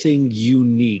anything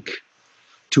unique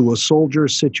to a soldier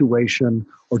situation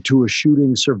or to a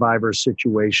shooting survivor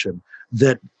situation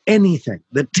anything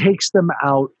that takes them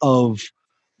out of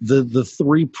the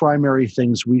three primary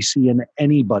things we see in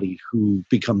anybody who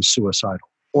becomes suicidal?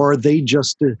 Or are they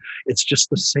it's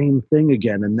just the same thing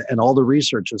again, and all the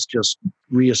research is just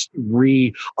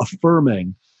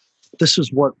reaffirming this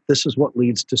is what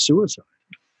leads to suicide?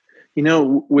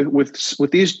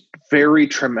 With these very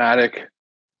traumatic,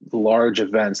 large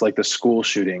events like the school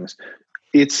shootings,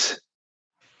 it's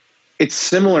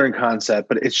similar in concept,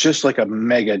 but it's just like a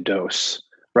mega dose,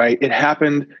 right? It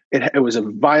happened. It was a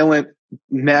violent,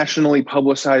 nationally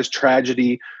publicized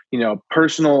tragedy.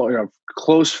 Personal,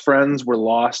 close friends were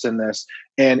lost in this,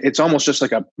 and it's almost just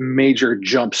like a major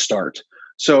jump start.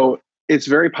 So it's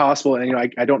very possible,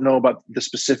 and I don't know about the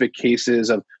specific cases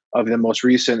of the most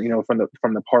recent, from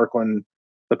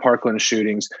the Parkland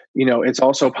shootings. It's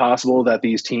also possible that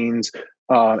these teens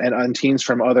and teens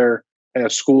from other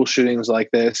school shootings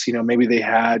like this, maybe they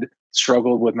had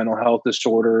struggled with mental health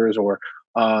disorders, or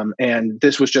and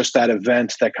this was just that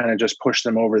event that kind of just pushed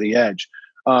them over the edge.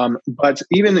 But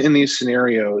even in these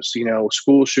scenarios,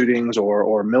 school shootings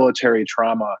or military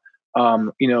trauma,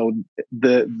 the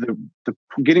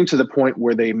getting to the point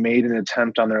where they made an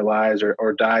attempt on their lives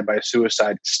or died by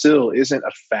suicide still isn't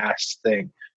a fast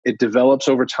thing. It develops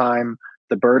over time.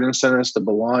 The burdensomeness, the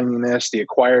belongingness, the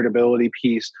acquired ability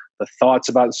piece, the thoughts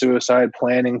about suicide,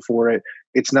 planning for it.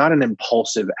 It's not an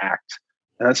impulsive act.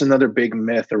 And that's another big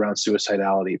myth around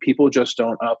suicidality. People just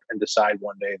don't up and decide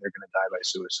one day they're going to die by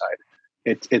suicide.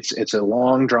 It's a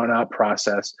long, drawn-out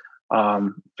process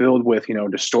filled with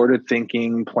distorted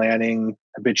thinking, planning,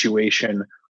 habituation,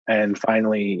 and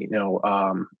finally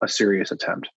a serious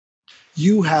attempt.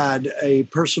 You had a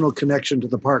personal connection to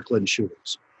the Parkland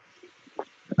shootings.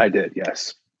 I did,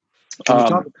 yes.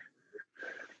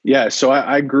 Yeah, so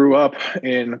I grew up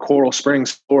in Coral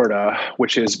Springs, Florida,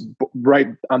 which is right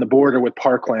on the border with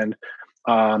Parkland.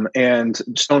 And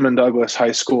Stoneman Douglas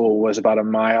High School was about a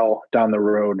mile down the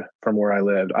road from where I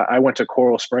lived. I went to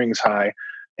Coral Springs High,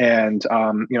 and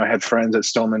I had friends at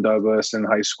Stoneman Douglas in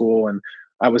high school, and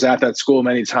I was at that school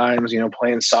many times.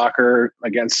 Playing soccer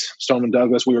against Stoneman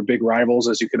Douglas. We were big rivals,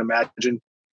 as you can imagine.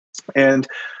 And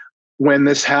when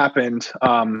this happened,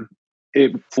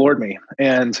 it floored me.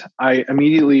 And I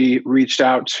immediately reached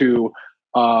out to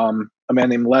a man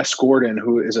named Les Gordon,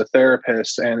 who is a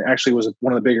therapist and actually was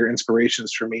one of the bigger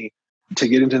inspirations for me to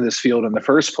get into this field in the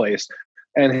first place.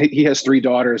 And he has 3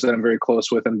 daughters that I'm very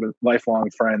close with and been lifelong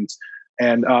friends.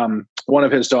 And one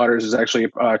of his daughters is actually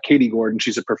Katie Gordon.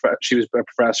 She was a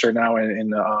professor now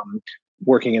in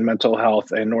working in mental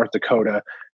health in North Dakota.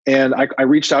 And I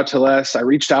reached out to Les. I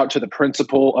reached out to the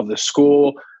principal of the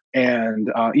school. And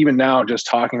even now, just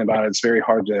talking about it, it's very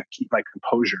hard to keep my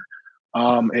composure.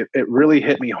 It really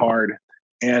hit me hard.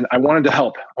 And I wanted to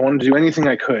help. I wanted to do anything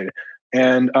I could.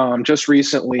 And just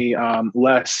recently,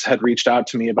 Les had reached out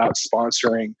to me about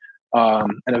sponsoring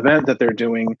an event that they're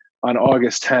doing on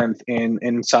August 10th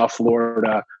in South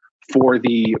Florida for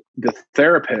the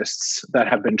therapists that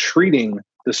have been treating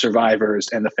the survivors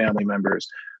and the family members,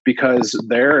 because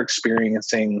they're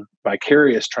experiencing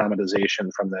vicarious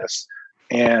traumatization from this,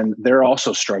 and they're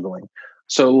also struggling.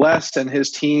 So Les and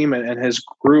his team and his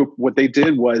group, what they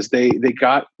did was they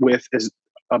got with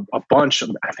a bunch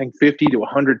of, I think, 50 to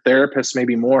 100 therapists,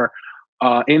 maybe more,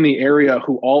 in the area,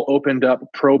 who all opened up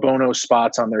pro bono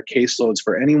spots on their caseloads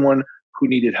for anyone who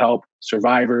needed help,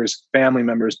 survivors, family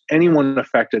members, anyone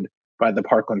affected by the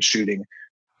Parkland shooting.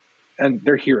 And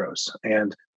they're heroes.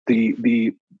 And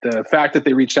the fact that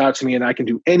they reached out to me and I can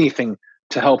do anything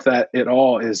to help that at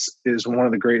all is one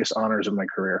of the greatest honors of my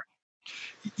career.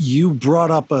 You brought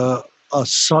up a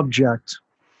subject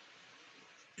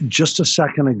just a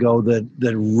second ago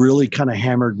that really kind of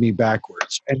hammered me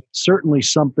backwards. And certainly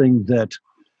something that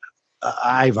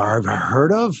I've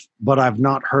heard of, but I've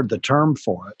not heard the term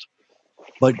for it.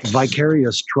 But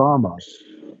vicarious trauma,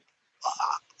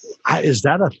 is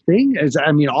that a thing?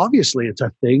 Obviously it's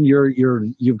a thing.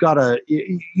 You've got a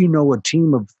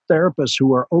team of therapists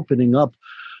who are opening up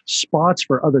spots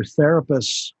for other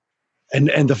therapists,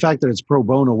 and the fact that it's pro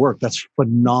bono work, that's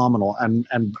phenomenal.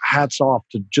 And hats off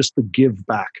to just the give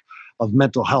back of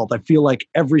mental health. I feel like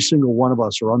every single one of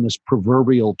us are on this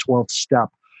proverbial 12th step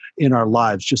in our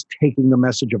lives, just taking the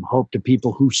message of hope to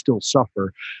people who still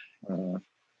suffer.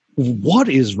 What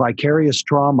is vicarious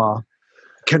trauma?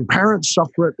 Can parents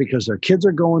suffer it because their kids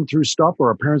are going through stuff, or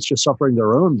are parents just suffering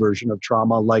their own version of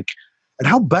trauma? And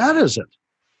how bad is it?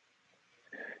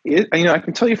 I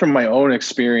can tell you from my own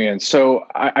experience. So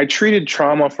I treated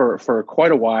trauma for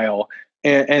quite a while,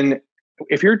 and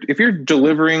if you're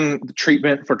delivering the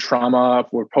treatment for trauma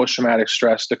or post-traumatic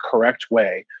stress the correct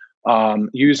way,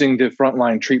 using the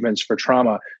frontline treatments for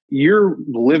trauma, you're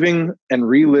living and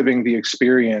reliving the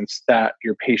experience that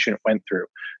your patient went through.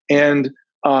 And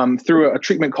through a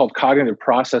treatment called cognitive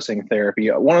processing therapy,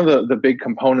 one of the big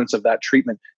components of that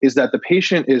treatment is that the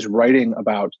patient is writing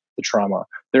about the trauma.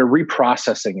 They're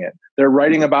reprocessing it. They're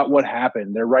writing about what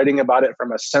happened. They're writing about it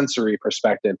from a sensory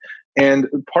perspective. And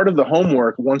part of the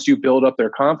homework, once you build up their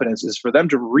confidence, is for them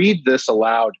to read this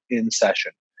aloud in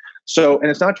session. So, and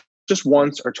it's not just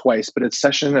once or twice, but it's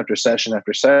session after session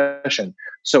after session.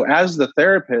 So as the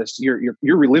therapist, you're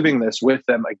reliving this with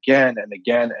them again and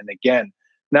again and again.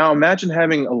 Now imagine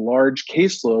having a large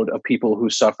caseload of people who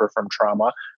suffer from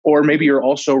trauma, or maybe you're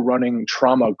also running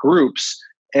trauma groups,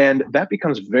 and that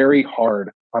becomes very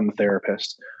hard on the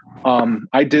therapist.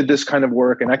 I did this kind of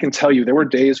work, and I can tell you there were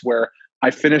days where I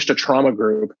finished a trauma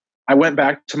group. I went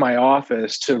back to my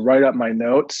office to write up my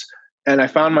notes, and I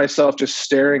found myself just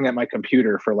staring at my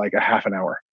computer for like a half an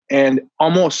hour and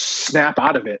almost snap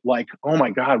out of it. Like, oh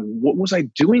my God, what was I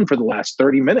doing for the last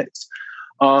 30 minutes?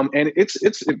 And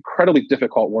it's incredibly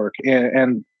difficult work.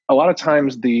 And a lot of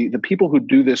times the people who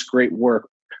do this great work,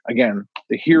 again,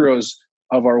 the heroes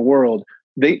of our world,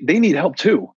 they need help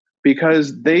too,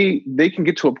 because they can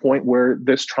get to a point where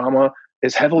this trauma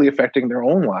is heavily affecting their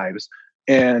own lives.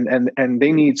 And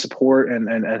they need support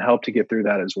and help to get through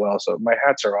that as well. So my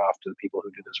hats are off to the people who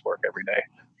do this work every day.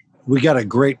 We got a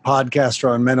great podcaster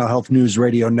on Mental Health News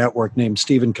Radio Network named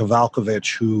Stephen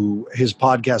Kowalkiewicz, who his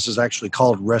podcast is actually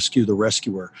called Rescue the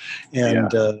Rescuer.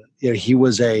 And he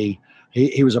was a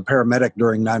paramedic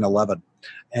during 9/11,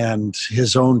 and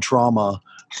his own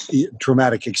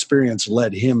traumatic experience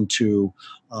led him to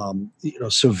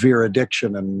severe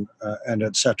addiction and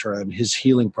et cetera, and his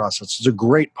healing process. It's a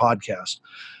great podcast.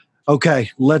 Okay,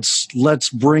 let's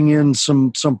bring in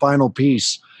some final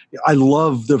piece. I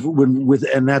love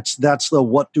and that's the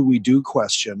what do we do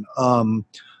question.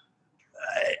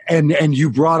 And you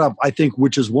brought up, I think,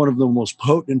 which is one of the most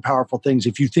potent and powerful things.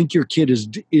 If you think your kid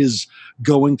is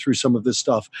going through some of this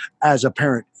stuff, as a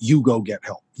parent, you go get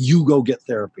help. You go get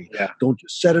therapy. Yeah. Don't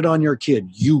just set it on your kid.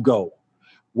 You go.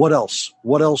 What else?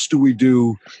 What else do we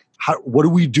do? What do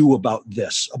we do about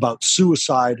this? About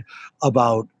suicide?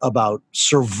 About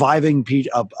surviving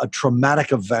a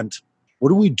traumatic event? What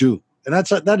do we do? And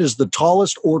that is the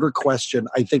tallest order question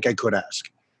I think I could ask.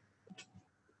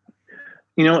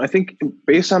 I think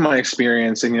based on my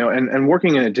experience and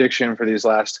working in addiction for these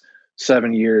last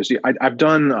 7 years, I've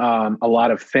done a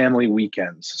lot of family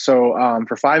weekends. So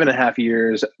for 5.5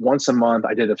 years, once a month,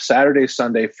 I did a Saturday,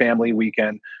 Sunday family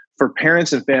weekend for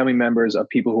parents and family members of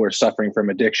people who are suffering from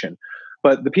addiction.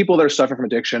 But the people that are suffering from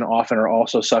addiction often are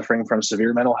also suffering from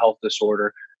severe mental health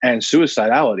disorder and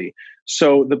suicidality.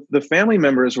 So the family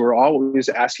members were always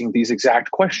asking these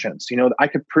exact questions.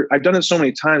 I've done it so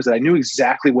many times that I knew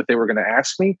exactly what they were going to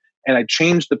ask me, and I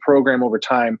changed the program over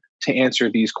time to answer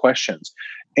these questions.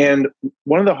 And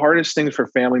one of the hardest things for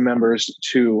family members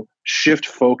to shift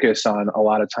focus on a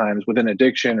lot of times within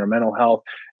addiction or mental health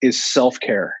is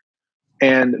self-care.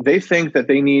 And they think that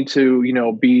they need to,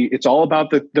 it's all about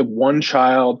the one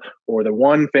child or the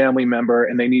one family member,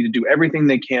 and they need to do everything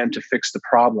they can to fix the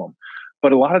problem.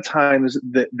 But a lot of times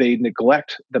they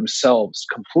neglect themselves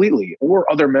completely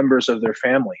or other members of their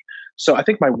family. So I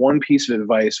think my one piece of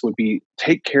advice would be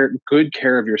take good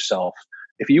care of yourself.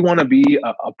 If you want to be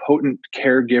a potent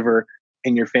caregiver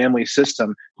in your family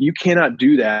system, you cannot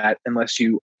do that unless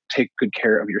you take good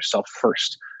care of yourself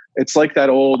first. It's like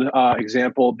that old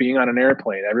example being on an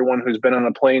airplane. Everyone who's been on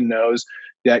a plane knows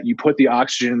that you put the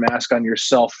oxygen mask on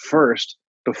yourself first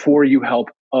before you help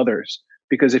others.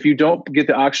 Because if you don't get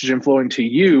the oxygen flowing to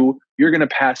you, you're going to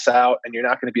pass out and you're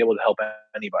not going to be able to help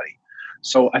anybody.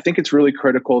 So I think it's really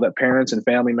critical that parents and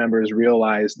family members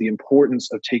realize the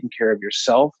importance of taking care of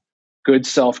yourself, good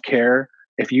self-care.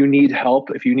 If you need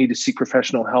help, if you need to seek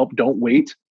professional help, don't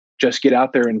wait. Just get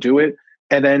out there and do it.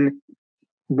 And then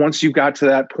once you got to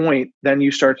that point, then you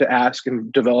start to ask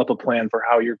and develop a plan for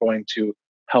how you're going to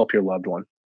help your loved one.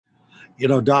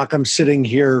 Doc, I'm sitting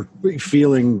here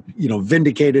feeling,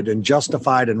 vindicated and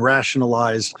justified and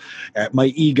rationalized. My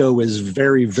ego is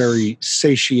very, very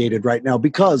satiated right now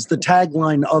because the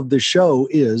tagline of the show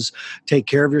is take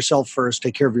care of yourself first,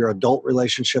 take care of your adult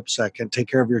relationship second, take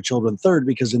care of your children third,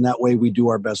 because in that way we do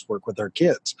our best work with our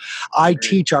kids. I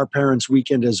teach our Parents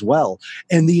Weekend as well.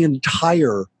 And the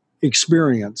entire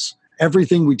experience,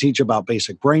 everything we teach about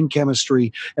basic brain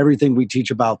chemistry, everything we teach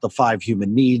about the 5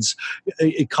 human needs,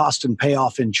 cost and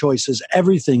payoff in choices,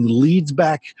 everything leads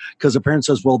back because a parent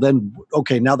says, well, then,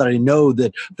 okay, now that I know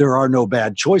that there are no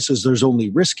bad choices, there's only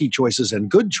risky choices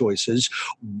and good choices,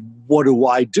 what do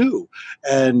I do?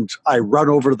 And I run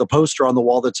over to the poster on the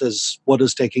wall that says, what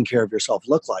does taking care of yourself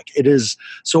look like? It is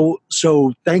so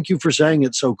thank you for saying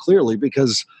it so clearly,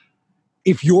 because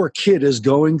if your kid is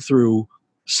going through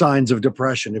signs of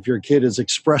depression, if your kid has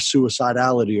expressed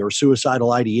suicidality or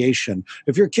suicidal ideation,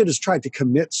 if your kid has tried to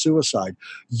commit suicide,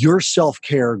 your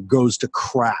self-care goes to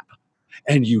crap.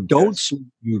 And you don't sleep,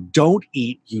 you don't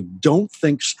eat, you don't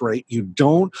think straight,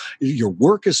 your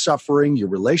work is suffering, your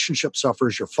relationship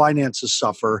suffers, your finances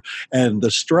suffer, and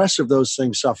the stress of those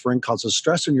things suffering causes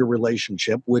stress in your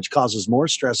relationship, which causes more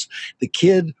stress. The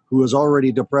kid who is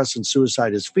already depressed and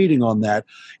suicide is feeding on that.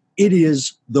 It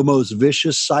is the most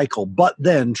vicious cycle. But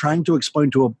then trying to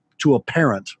explain to a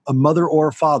parent, a mother or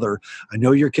a father, I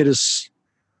know your kid is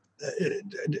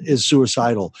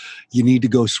suicidal. You need to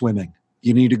go swimming.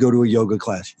 You need to go to a yoga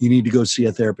class. You need to go see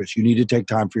a therapist. You need to take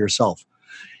time for yourself.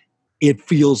 It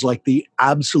feels like the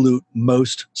absolute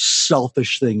most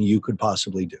selfish thing you could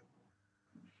possibly do.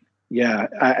 Yeah,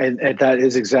 and that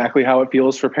is exactly how it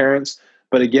feels for parents.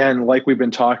 But again, like we've been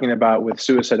talking about with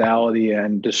suicidality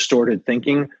and distorted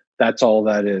thinking, that's all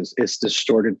that is. It's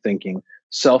distorted thinking.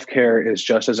 Self-care is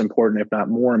just as important, if not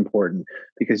more important,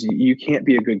 because you can't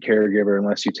be a good caregiver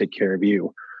unless you take care of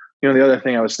you. The other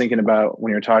thing I was thinking about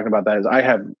when you're talking about that is I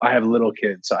have little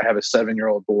kids. I have a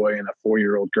 7-year-old boy and a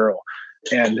 4-year-old girl.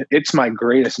 And it's my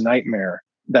greatest nightmare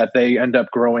that they end up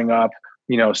growing up,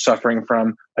 suffering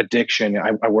from addiction.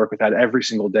 I work with that every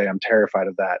single day. I'm terrified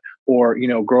of that. Or,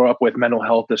 grow up with mental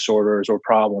health disorders or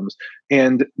problems.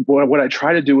 And what I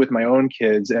try to do with my own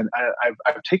kids, and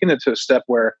I've taken it to a step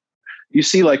where you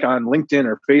see like on LinkedIn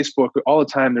or Facebook all the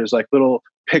time, there's like little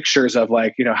pictures of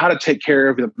like, how to take care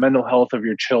of the mental health of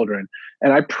your children.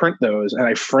 And I print those and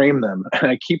I frame them and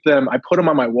I keep them, I put them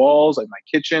on my walls, in my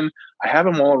kitchen. I have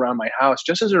them all around my house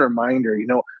just as a reminder,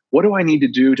 what do I need to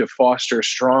do to foster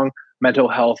strong mental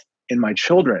health in my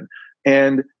children.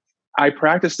 And I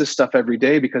practice this stuff every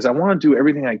day because I want to do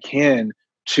everything I can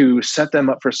to set them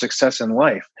up for success in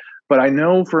life. But I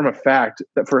know for a fact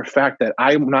that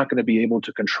I'm not going to be able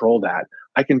to control that.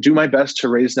 I can do my best to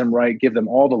raise them right, give them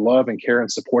all the love and care and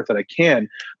support that I can.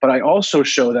 But I also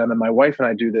show them, and my wife and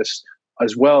I do this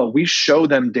as well, we show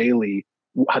them daily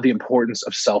the importance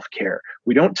of self-care.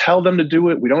 We don't tell them to do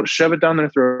it. We don't shove it down their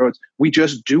throats. We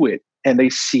just do it, and they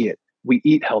see it. We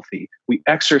eat healthy. We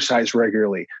exercise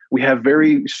regularly. We have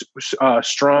very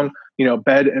strong,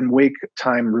 bed and wake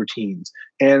time routines.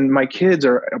 And my kids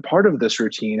are a part of this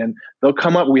routine. And they'll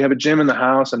come up. We have a gym in the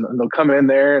house, and they'll come in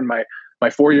there. And my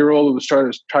 4-year-old will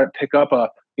try to pick up a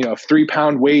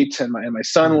 3-pound weight, and my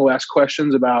son will ask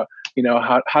questions about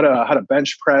how to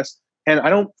bench press. And I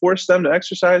don't force them to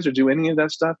exercise or do any of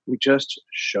that stuff. We just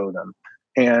show them.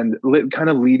 And kind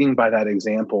of leading by that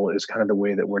example is kind of the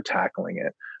way that we're tackling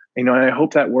it. And I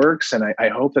hope that works, and I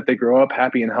hope that they grow up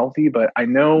happy and healthy. But I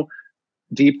know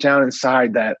deep down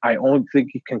inside that I only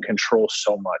think you can control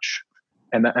so much,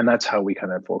 and that's how we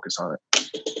kind of focus on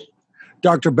it.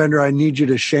 Dr. Bender, I need you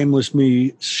to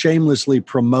shamelessly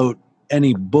promote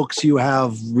any books you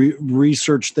have,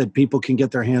 research that people can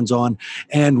get their hands on,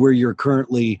 and where you're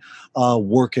currently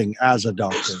working as a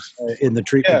doctor in the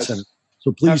treatment center.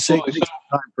 So please take some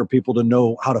time for people to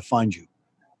know how to find you.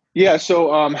 Yeah.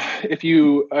 So if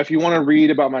you want to read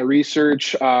about my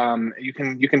research, you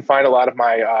can find a lot of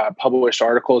my published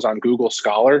articles on Google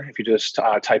Scholar. If you just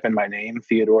type in my name,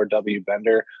 Theodore W.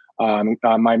 Bender.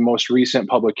 My most recent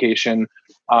publication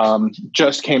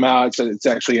just came out. It's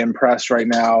actually in press right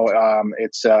now.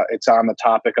 It's on the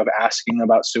topic of asking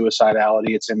about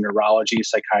suicidality. It's in neurology,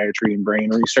 psychiatry, and brain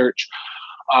research.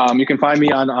 You can find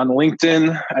me on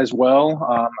LinkedIn as well.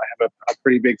 I have a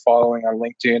pretty big following on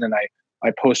LinkedIn, and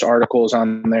I post articles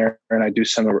on there, and I do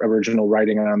some original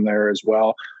writing on there as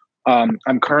well.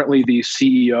 I'm currently the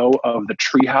CEO of the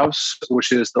Treehouse,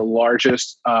 which is the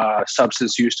largest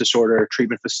substance use disorder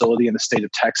treatment facility in the state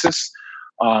of Texas.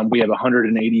 We have a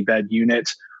 180-bed unit,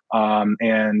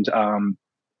 and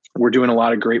we're doing a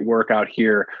lot of great work out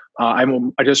here. I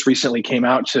just recently came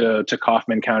out to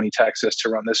Kaufman County, Texas, to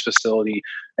run this facility,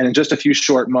 and in just a few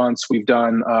short months, we've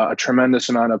done a tremendous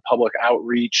amount of public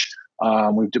outreach.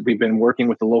 We've been working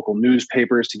with the local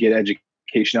newspapers to get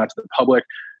education out to the public.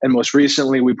 And most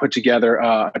recently, we put together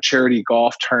a charity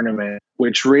golf tournament,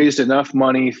 which raised enough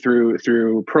money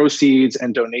through proceeds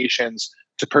and donations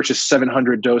to purchase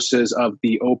 700 doses of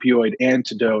the opioid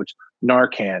antidote,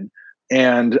 Narcan.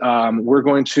 And we're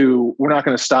not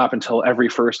going to stop until every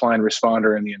first line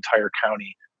responder in the entire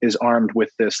county is armed with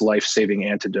this life-saving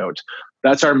antidote.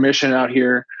 That's our mission out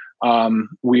here.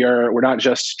 We're not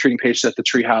just treating patients at the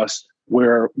Treehouse.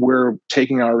 We're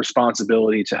taking our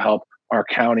responsibility to help our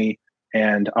county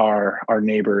and our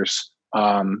neighbors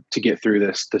to get through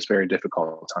this very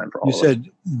difficult time for all of us. You said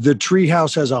the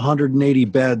Treehouse has 180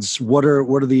 beds. What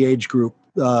are the age group?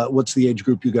 What's the age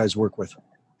group you guys work with?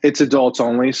 It's adults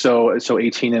only, so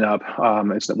 18 and up.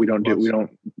 We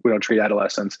don't treat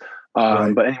adolescents,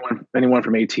 right. But anyone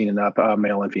from 18 and up,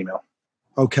 male and female.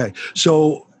 Okay,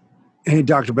 so hey,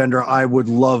 Dr. Bender, I would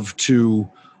love to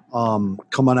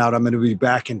come on out. I'm going to be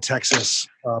back in Texas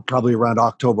probably around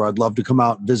October. I'd love to come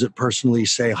out, visit personally,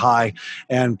 say hi,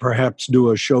 and perhaps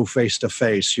do a show face to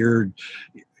face. You're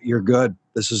good.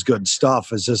 This is good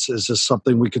stuff. Is this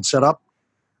something we could set up?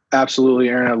 Absolutely,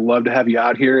 Aaron. I'd love to have you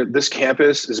out here. This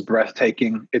campus is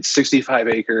breathtaking. It's 65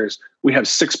 acres. We have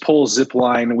 6-pole zip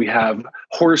line. We have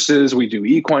horses. We do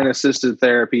equine assisted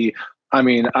therapy. I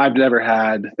mean, I've never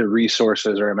had the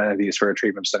resources or amenities for a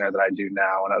treatment center that I do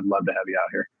now, and I'd love to have you out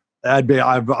here.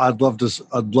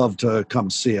 I'd love to come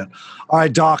see it. All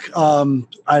right, Doc.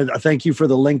 I thank you for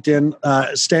the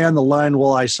LinkedIn. Stay on the line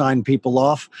while I sign people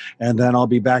off, and then I'll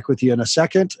be back with you in a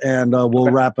second, and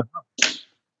we'll wrap it up.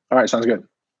 All right, sounds good.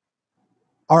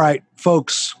 All right,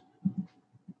 folks.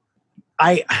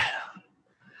 I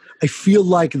feel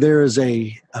like there is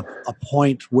a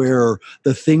point where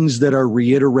the things that are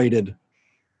reiterated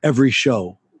every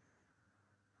show,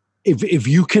 if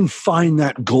you can find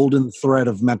that golden thread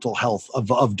of mental health,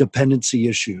 of dependency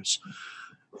issues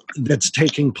that's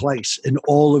taking place in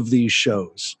all of these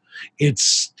shows,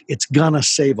 it's gonna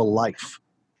save a life.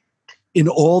 In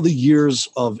all the years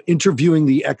of interviewing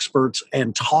the experts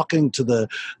and talking to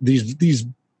these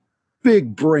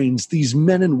big brains, these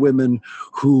men and women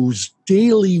whose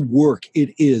daily work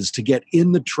it is to get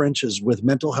in the trenches with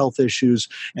mental health issues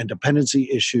and dependency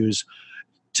issues,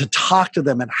 to talk to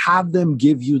them and have them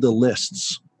give you the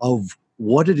lists of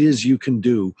what it is you can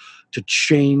do to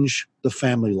change the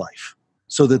family life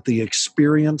so that the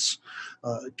experience,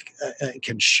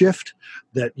 can shift,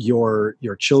 that your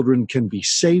children can be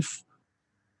safe.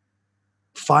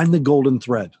 Find the golden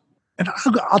thread. And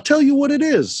I'll tell you what it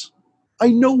is. I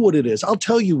know what it is. I'll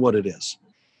tell you what it is.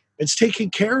 It's taking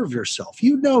care of yourself.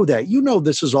 You know that. You know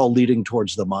this is all leading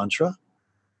towards the mantra.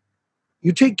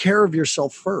 You take care of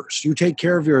yourself first. You take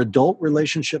care of your adult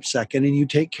relationship second, and you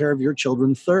take care of your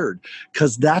children third,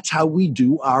 because that's how we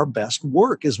do our best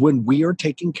work, is when we are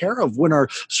taken care of, when our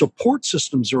support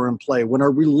systems are in play, when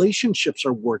our relationships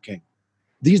are working.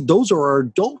 Those are our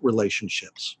adult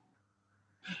relationships.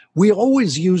 We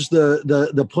always use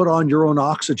the put on your own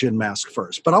oxygen mask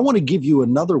first, but I want to give you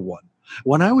another one.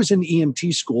 When I was in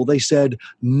EMT school, they said,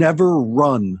 never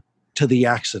run to the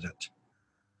accident.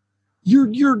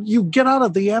 You get out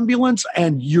of the ambulance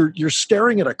and you're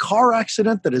staring at a car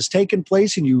accident that has taken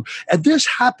place, and this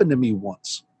happened to me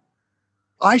once.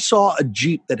 I saw a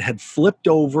Jeep that had flipped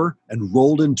over and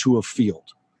rolled into a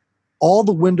field. All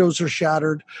the windows are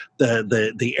shattered,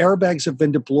 the airbags have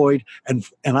been deployed, and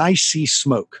I see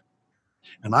smoke.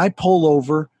 And I pull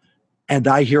over and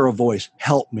I hear a voice,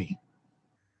 help me.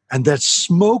 And that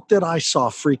smoke that I saw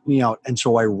freaked me out, and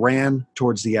so I ran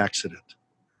towards the accident,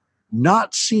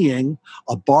 not seeing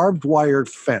a barbed wire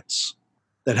fence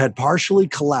that had partially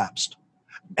collapsed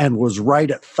and was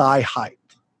right at thigh height.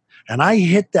 And I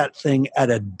hit that thing at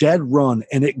a dead run,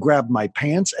 and it grabbed my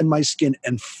pants and my skin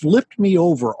and flipped me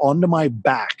over onto my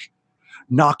back,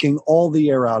 knocking all the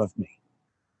air out of me.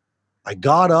 I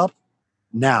got up.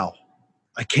 Now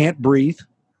I can't breathe,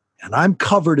 and I'm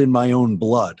covered in my own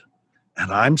blood,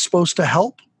 and I'm supposed to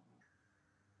help?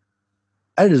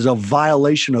 That is a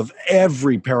violation of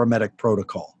every paramedic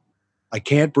protocol. I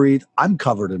can't breathe. I'm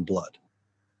covered in blood.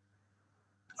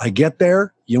 I get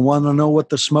there. You want to know what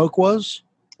the smoke was?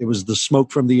 It was the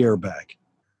smoke from the airbag.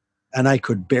 And I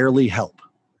could barely help.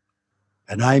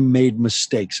 And I made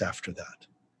mistakes after that.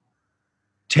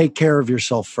 Take care of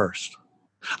yourself first.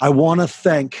 I want to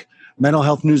thank Mental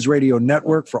Health News Radio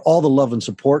Network for all the love and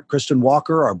support. Kristen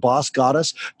Walker, our boss, got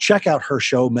us. Check out her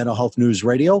show, Mental Health News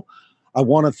Radio. I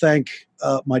want to thank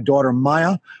my daughter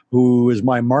Maya, who is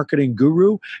my marketing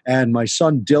guru, and my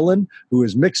son Dylan, who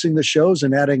is mixing the shows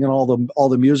and adding in all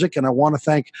the music. And I want to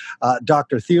thank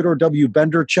Dr. Theodore W.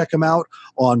 Bender. Check him out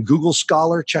on Google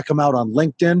Scholar. Check him out on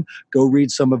LinkedIn. Go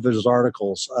read some of his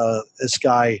articles. This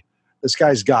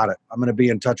guy's got it. I'm going to be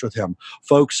in touch with him.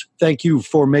 Folks, thank you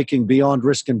for making Beyond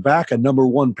Risk and Back a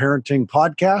 #1 parenting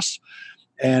podcast.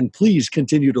 And please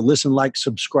continue to listen, like,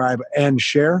 subscribe, and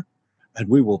share. And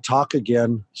we will talk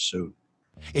again soon.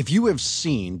 If you have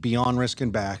seen Beyond Risk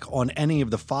and Back on any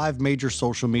of the 5 major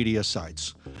social media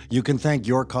sites, you can thank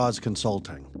Your Cause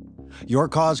Consulting. Your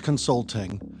Cause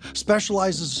Consulting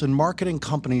specializes in marketing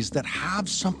companies that have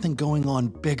something going on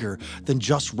bigger than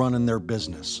just running their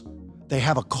business. They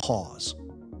have a cause.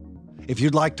 If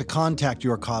you'd like to contact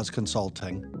Your Cause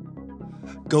Consulting,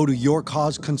 go to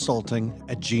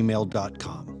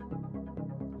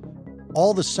yourcauseconsulting@gmail.com.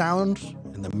 All the sound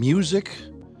and the music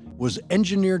was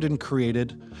engineered and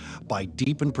created by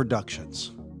Deepin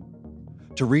Productions.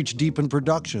 To reach Deepin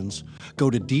Productions, go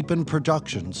to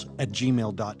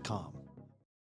deepinproductions@gmail.com.